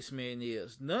about X-Men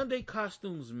is none of their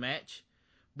costumes match,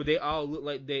 but they all look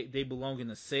like they belong in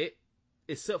a set,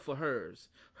 except for hers.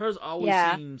 Hers always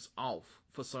seems off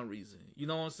for some reason. You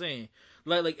know what I'm saying?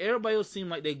 Like everybody else seem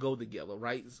like they go together,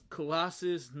 right?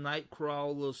 Colossus,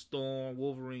 Nightcrawler, Storm,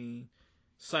 Wolverine,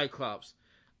 Cyclops.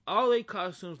 All their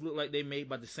costumes look like they made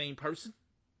by the same person.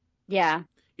 Yeah.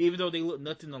 Even though they look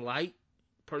nothing alike,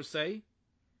 per se.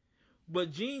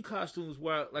 But Jean costumes,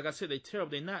 were, like I said, they're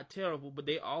terrible. They're not terrible, but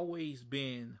they always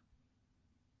been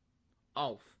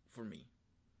off for me.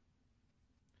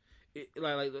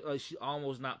 Like she's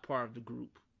almost not part of the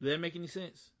group. Does that make any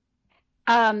sense?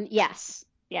 Yes.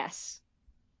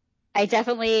 I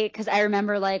definitely, because I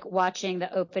remember like watching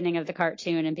the opening of the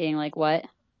cartoon and being like, what?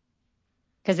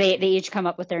 Because they each come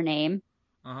up with their name.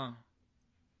 Uh-huh.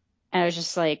 And I was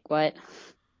just like, what?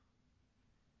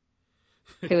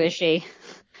 Who is she?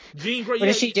 Jean Grey. What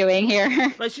is she doing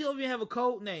here? Like she don't even have a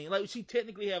code name. Like she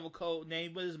technically have a code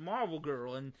name, but it's Marvel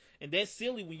Girl, and that's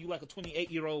silly when you like a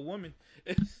 28-year-old woman.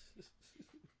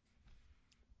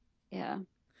 Yeah.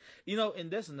 You know,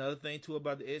 and that's another thing too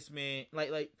about the X-Men.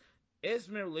 Like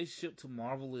X-Men relationship to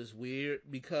Marvel is weird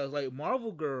because like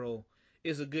Marvel Girl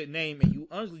is a good name, and you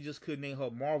honestly just could name her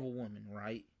Marvel Woman,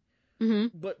 right?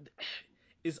 Mm-hmm. But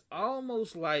it's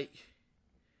almost like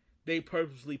they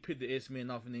purposely put the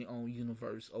X-Men off in their own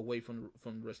universe, away from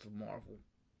the rest of Marvel.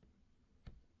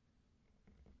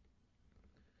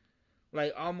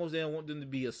 Like almost they don't want them to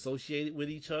be associated with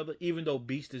each other, even though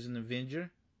Beast is an Avenger.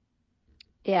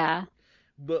 Yeah.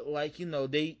 But like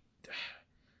they,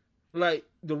 like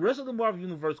the rest of the Marvel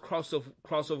universe cross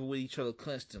over with each other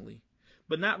constantly,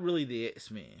 but not really the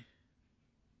X-Men.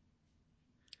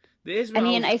 The X-Men. I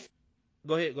mean,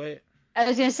 Go ahead. I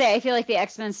was gonna say I feel like the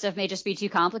X-Men stuff may just be too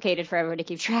complicated for everyone to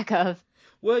keep track of.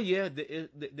 Well, yeah,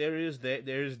 there is that.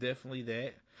 There is definitely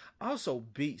that. Also,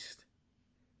 Beast.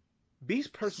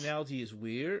 Beast's personality is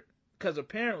weird because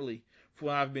apparently, from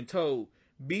what I've been told,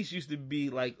 Beast used to be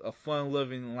like a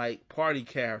fun-loving like party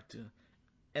character,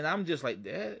 and I'm just like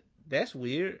that's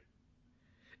weird.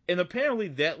 And apparently,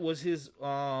 that was his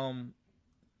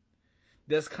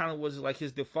that's kind of was like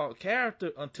his default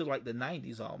character until like the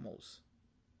 '90s almost.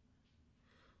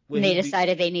 And they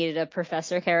decided they needed a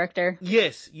professor character.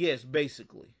 Yes,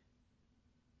 basically.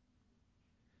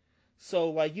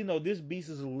 So, like, this Beast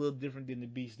is a little different than the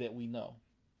Beast that we know.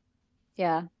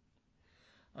 Yeah.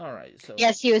 All right, so.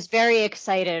 Yes, he was very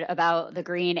excited about the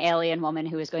green alien woman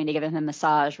who was going to give him a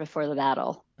massage before the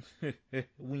battle.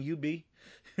 When you be.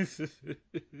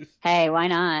 Hey, why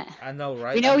not? I know,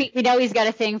 right? We know he's got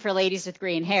a thing for ladies with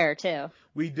green hair, too.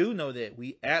 We do know that.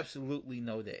 We absolutely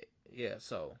know that. Yeah,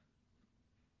 so.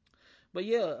 But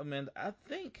yeah, Amanda, I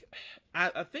think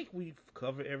we've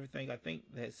covered everything. I think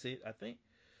that's it. I think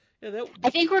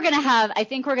we're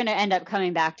gonna end up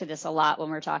coming back to this a lot when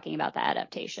we're talking about the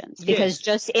adaptations. Because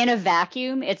just in a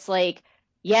vacuum, it's like,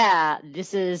 yeah,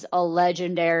 this is a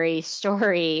legendary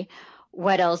story.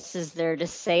 What else is there to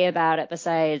say about it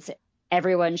besides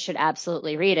everyone should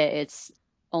absolutely read it? It's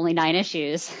only 9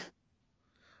 issues.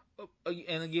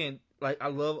 And again, like I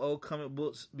love old comic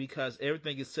books because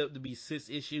everything is set to be 6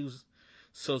 issues.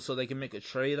 So they can make a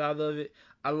trade out of it.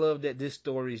 I love that this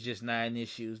story is just 9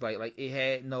 issues. Like it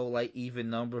had no like even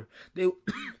number. They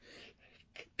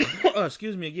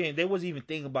excuse me again. They wasn't even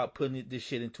thinking about putting this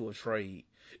shit into a trade.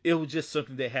 It was just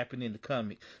something that happened in the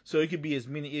comic. So it could be as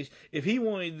many issues. If he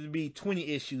wanted it to be 20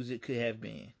 issues, it could have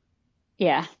been.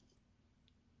 Yeah.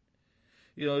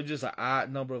 Just an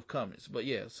odd number of comics. But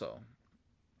yeah, so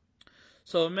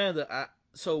Amanda,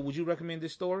 so would you recommend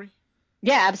this story?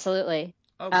 Yeah, absolutely.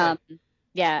 Okay.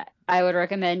 Yeah, I would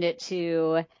recommend it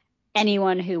to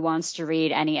anyone who wants to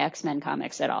read any X-Men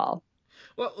comics at all.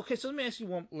 Well, okay, so let me ask you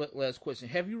one last question.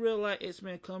 Have you read a lot of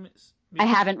X-Men comics? I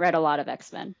haven't read a lot of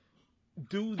X-Men.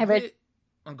 Go ahead.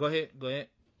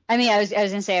 I mean, I was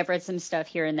gonna say I've read some stuff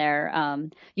here and there.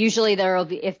 Usually there will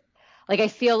be I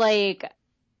feel like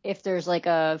if there's like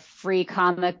a free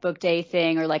comic book day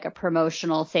thing or like a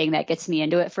promotional thing that gets me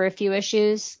into it for a few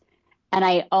issues, and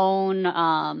I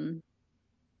own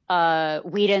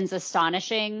Whedon's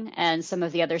Astonishing and some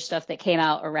of the other stuff that came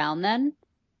out around then.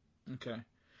 Okay.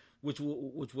 Which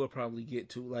we'll probably get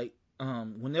to. Like,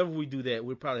 whenever we do that,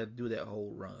 we'll probably have to do that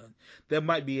whole run. That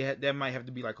might have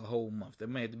to be like a whole month. That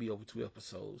might have to be over 2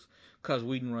 episodes, because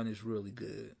Whedon run is really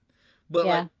good. But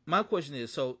Yeah. like, my question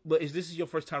is, but is this your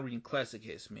first time reading classic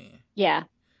X-Men? Yeah.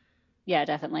 Yeah,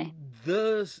 definitely.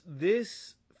 Does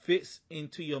this fits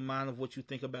into your mind of what you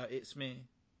think about X-Men?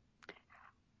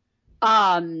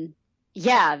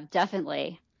 Yeah,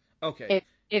 definitely. Okay.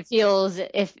 It feels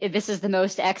if this is the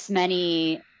most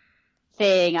X-Men-y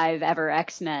thing I've ever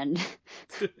X-Men.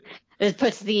 It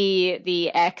puts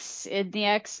the X in the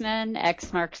X-Men.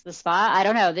 X marks the spot. I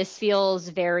don't know. This feels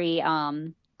very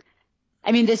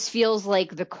I mean, this feels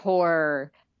like the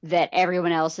core that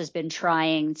everyone else has been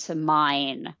trying to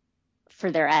mine for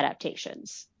their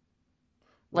adaptations.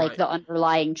 Like Right. the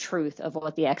underlying truth of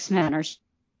what the X-Men are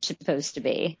supposed to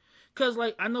be. Because,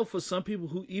 like, I know for some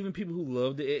people even people who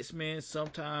love the X-Men,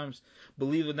 sometimes,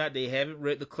 believe it or not, they haven't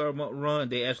read the Claremont run.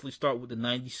 They actually start with the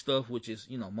 90s stuff, which is,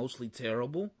 mostly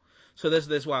terrible. So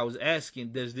that's why I was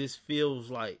asking, does this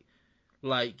feels like,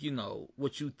 what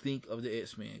you think of the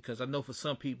X-Men? Because I know for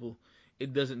some people,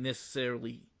 it doesn't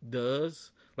necessarily does.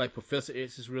 Like, Professor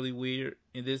X is really weird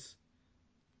in this.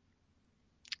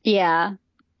 Yeah.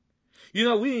 We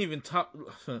didn't even talk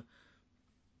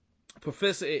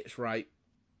Professor X, right?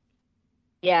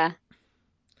 Yeah.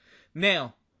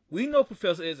 Now, we know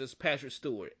Professor X is Patrick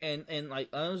Stewart, and like,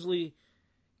 honestly,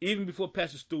 even before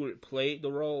Patrick Stewart played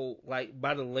the role, like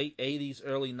by the late 80s,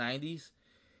 early 90s,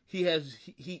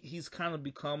 he's kind of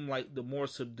become like the more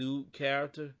subdued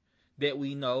character that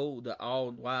we know, the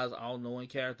all-wise, all-knowing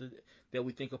character that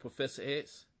we think of Professor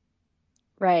X.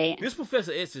 Right. This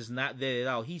Professor X is not that at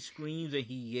all. He screams and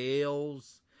he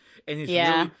yells, and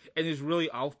Yeah. it's really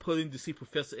off-putting to see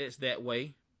Professor X that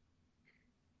way.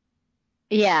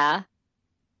 Yeah.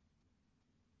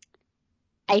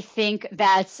 I think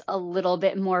that's a little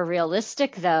bit more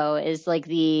realistic, though, is like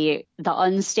the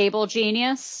unstable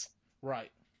genius.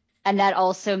 Right. And that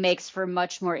also makes for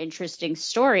much more interesting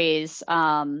stories.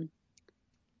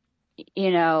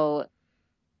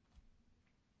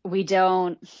 We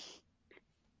don't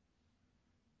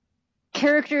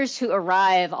characters who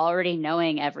arrive already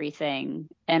knowing everything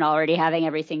and already having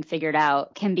everything figured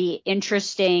out can be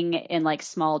interesting in like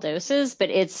small doses, but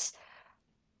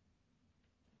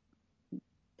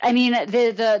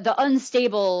the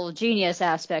unstable genius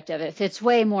aspect of it fits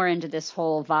way more into this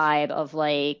whole vibe of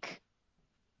like,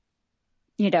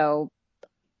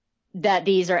 that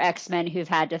these are X-Men who've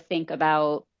had to think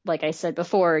about, like I said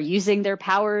before, using their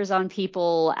powers on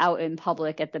people out in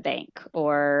public at the bank,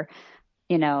 or,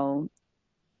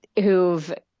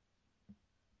 who've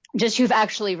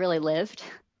actually really lived.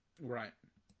 Right.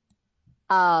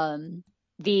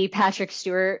 The Patrick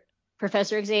Stewart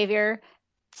Professor Xavier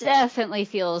definitely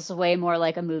feels way more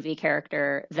like a movie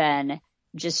character than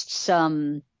just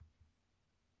some,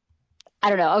 I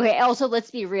don't know. Okay, also,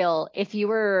 let's be real. If you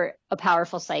were a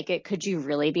powerful psychic, could you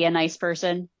really be a nice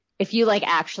person? If you like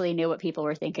actually knew what people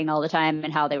were thinking all the time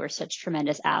and how they were such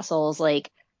tremendous assholes, like,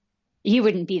 you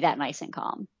wouldn't be that nice and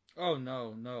calm. Oh,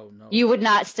 no. You would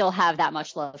not still have that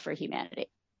much love for humanity.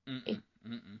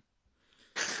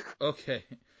 Okay.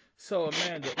 So,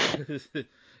 Amanda,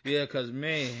 yeah, because,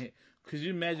 man, could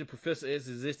you imagine Professor X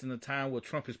exists in a time where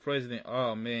Trump is president?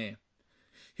 Oh, man.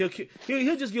 He'll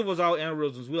just give us all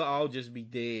aneurysms. We'll all just be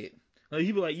dead. Like,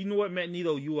 he'll be like, you know what,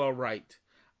 Magneto, you are right.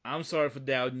 I'm sorry for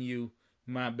doubting you.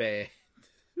 My bad.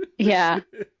 Yeah.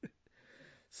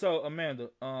 So, Amanda,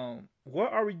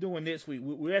 what are we doing next week?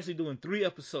 We're actually doing 3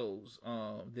 episodes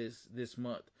this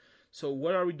month. So,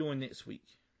 what are we doing next week?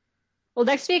 Well,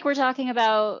 next week we're talking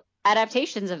about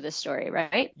adaptations of this story,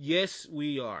 right? Yes,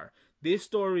 we are. This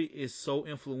story is so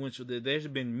influential that there's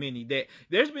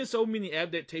been so many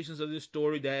adaptations of this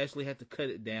story that I actually had to cut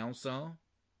it down some.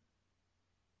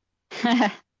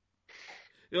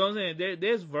 You know what I'm saying?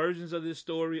 There's versions of this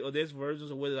story, or there's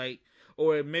versions of where, like,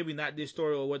 or maybe not this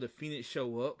story, or where the Phoenix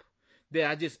show up, that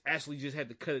I just actually just had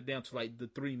to cut it down to like the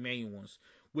 3 main ones,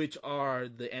 which are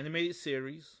the animated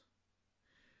series.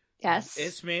 Yes.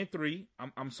 X-Men 3.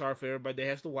 I'm sorry for everybody that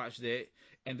has to watch that,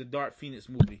 and the Dark Phoenix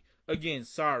movie. Again,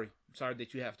 sorry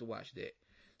that you have to watch that.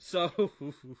 So,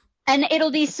 and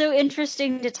it'll be so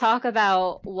interesting to talk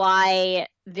about why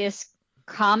this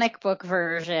comic book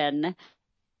version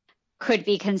could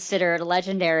be considered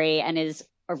legendary and is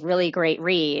a really great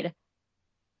read,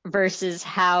 versus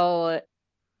how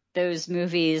those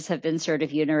movies have been sort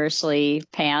of universally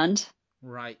panned.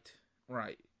 Right.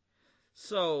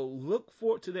 So, look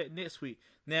forward to that next week.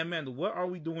 Now, Amanda, what are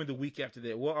we doing the week after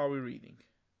that? What are we reading?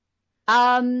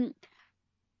 Um,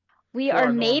 we For are our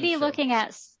normal maybe show. looking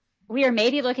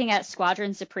at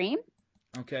Squadron Supreme.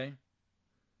 Okay.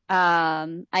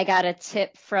 I got a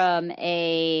tip from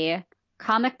a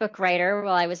comic book writer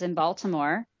while I was in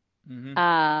Baltimore. Mm-hmm.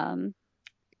 Um,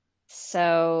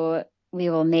 so we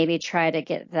will maybe try to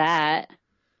get that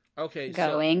Okay, so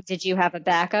going. Did you have a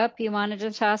backup you wanted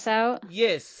to toss out?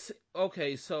 yes.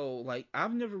 Okay, so like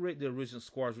I've never read the original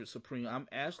Squadron Supreme. I'm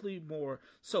actually more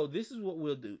so this is what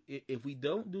we'll do. If we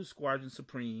don't do Squadron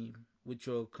Supreme with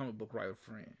your comic book writer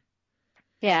friend,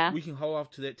 Yeah. we can hold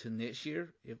off to that to next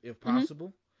year if Hmm.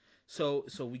 possible. So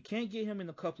we can't get him in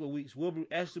a couple of weeks. We'll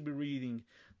actually be reading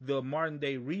the modern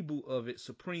day reboot of it,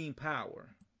 Supreme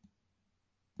Power,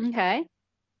 Okay.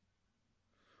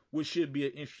 which should be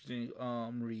an interesting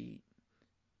read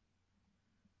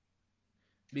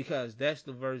because that's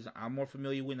the version I'm more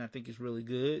familiar with and I think it's really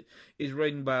good. It's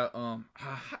written by how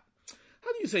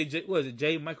do you say what is it,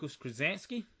 J. Michael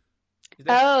Krasinski? Is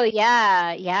that Oh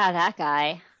yeah, yeah, that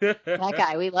guy. That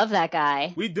guy. We love that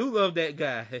guy. we do love that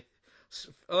guy.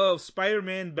 Of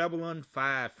Spider-Man Babylon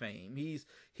 5 fame.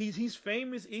 He's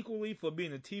famous equally for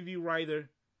being a TV writer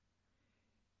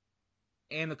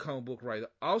and a comic book writer.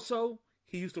 Also,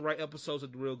 he used to write episodes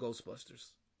of the Real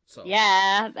Ghostbusters. So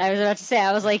Yeah, I was about to say.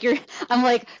 I was like, I'm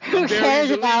like, I'm burying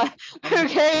the lead. who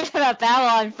cares about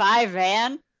Babylon 5,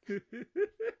 man?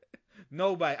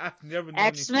 Nobody. I've never known him.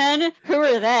 X-Men? Who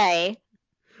are they?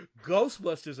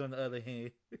 Ghostbusters, on the other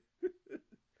hand.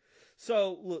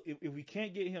 So look, if we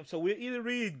can't get him, so we'll either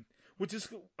read, which is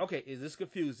okay. Is this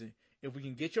confusing? If we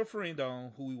can get your friend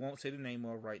on, who we won't say the name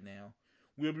of right now,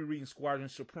 we'll be reading Squadron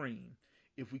Supreme.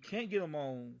 If we can't get him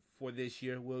on for this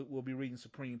year, we'll be reading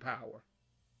Supreme Power.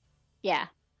 Yeah.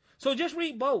 So just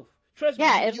read both. Trust me.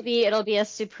 Yeah, it'll be a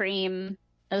supreme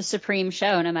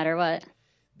show no matter what.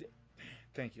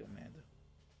 Thank you, Amanda.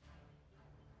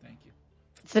 Thank you.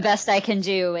 It's the best I can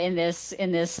do in this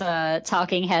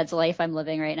talking heads life I'm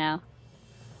living right now.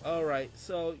 All right,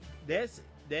 so that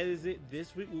is it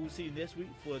this week. We will see you next week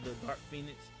for the Dark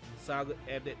Phoenix Saga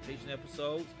adaptation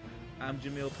episodes. I'm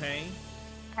Jamill Payne,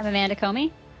 I'm Amanda Comey.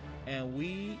 and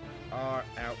we are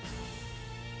out.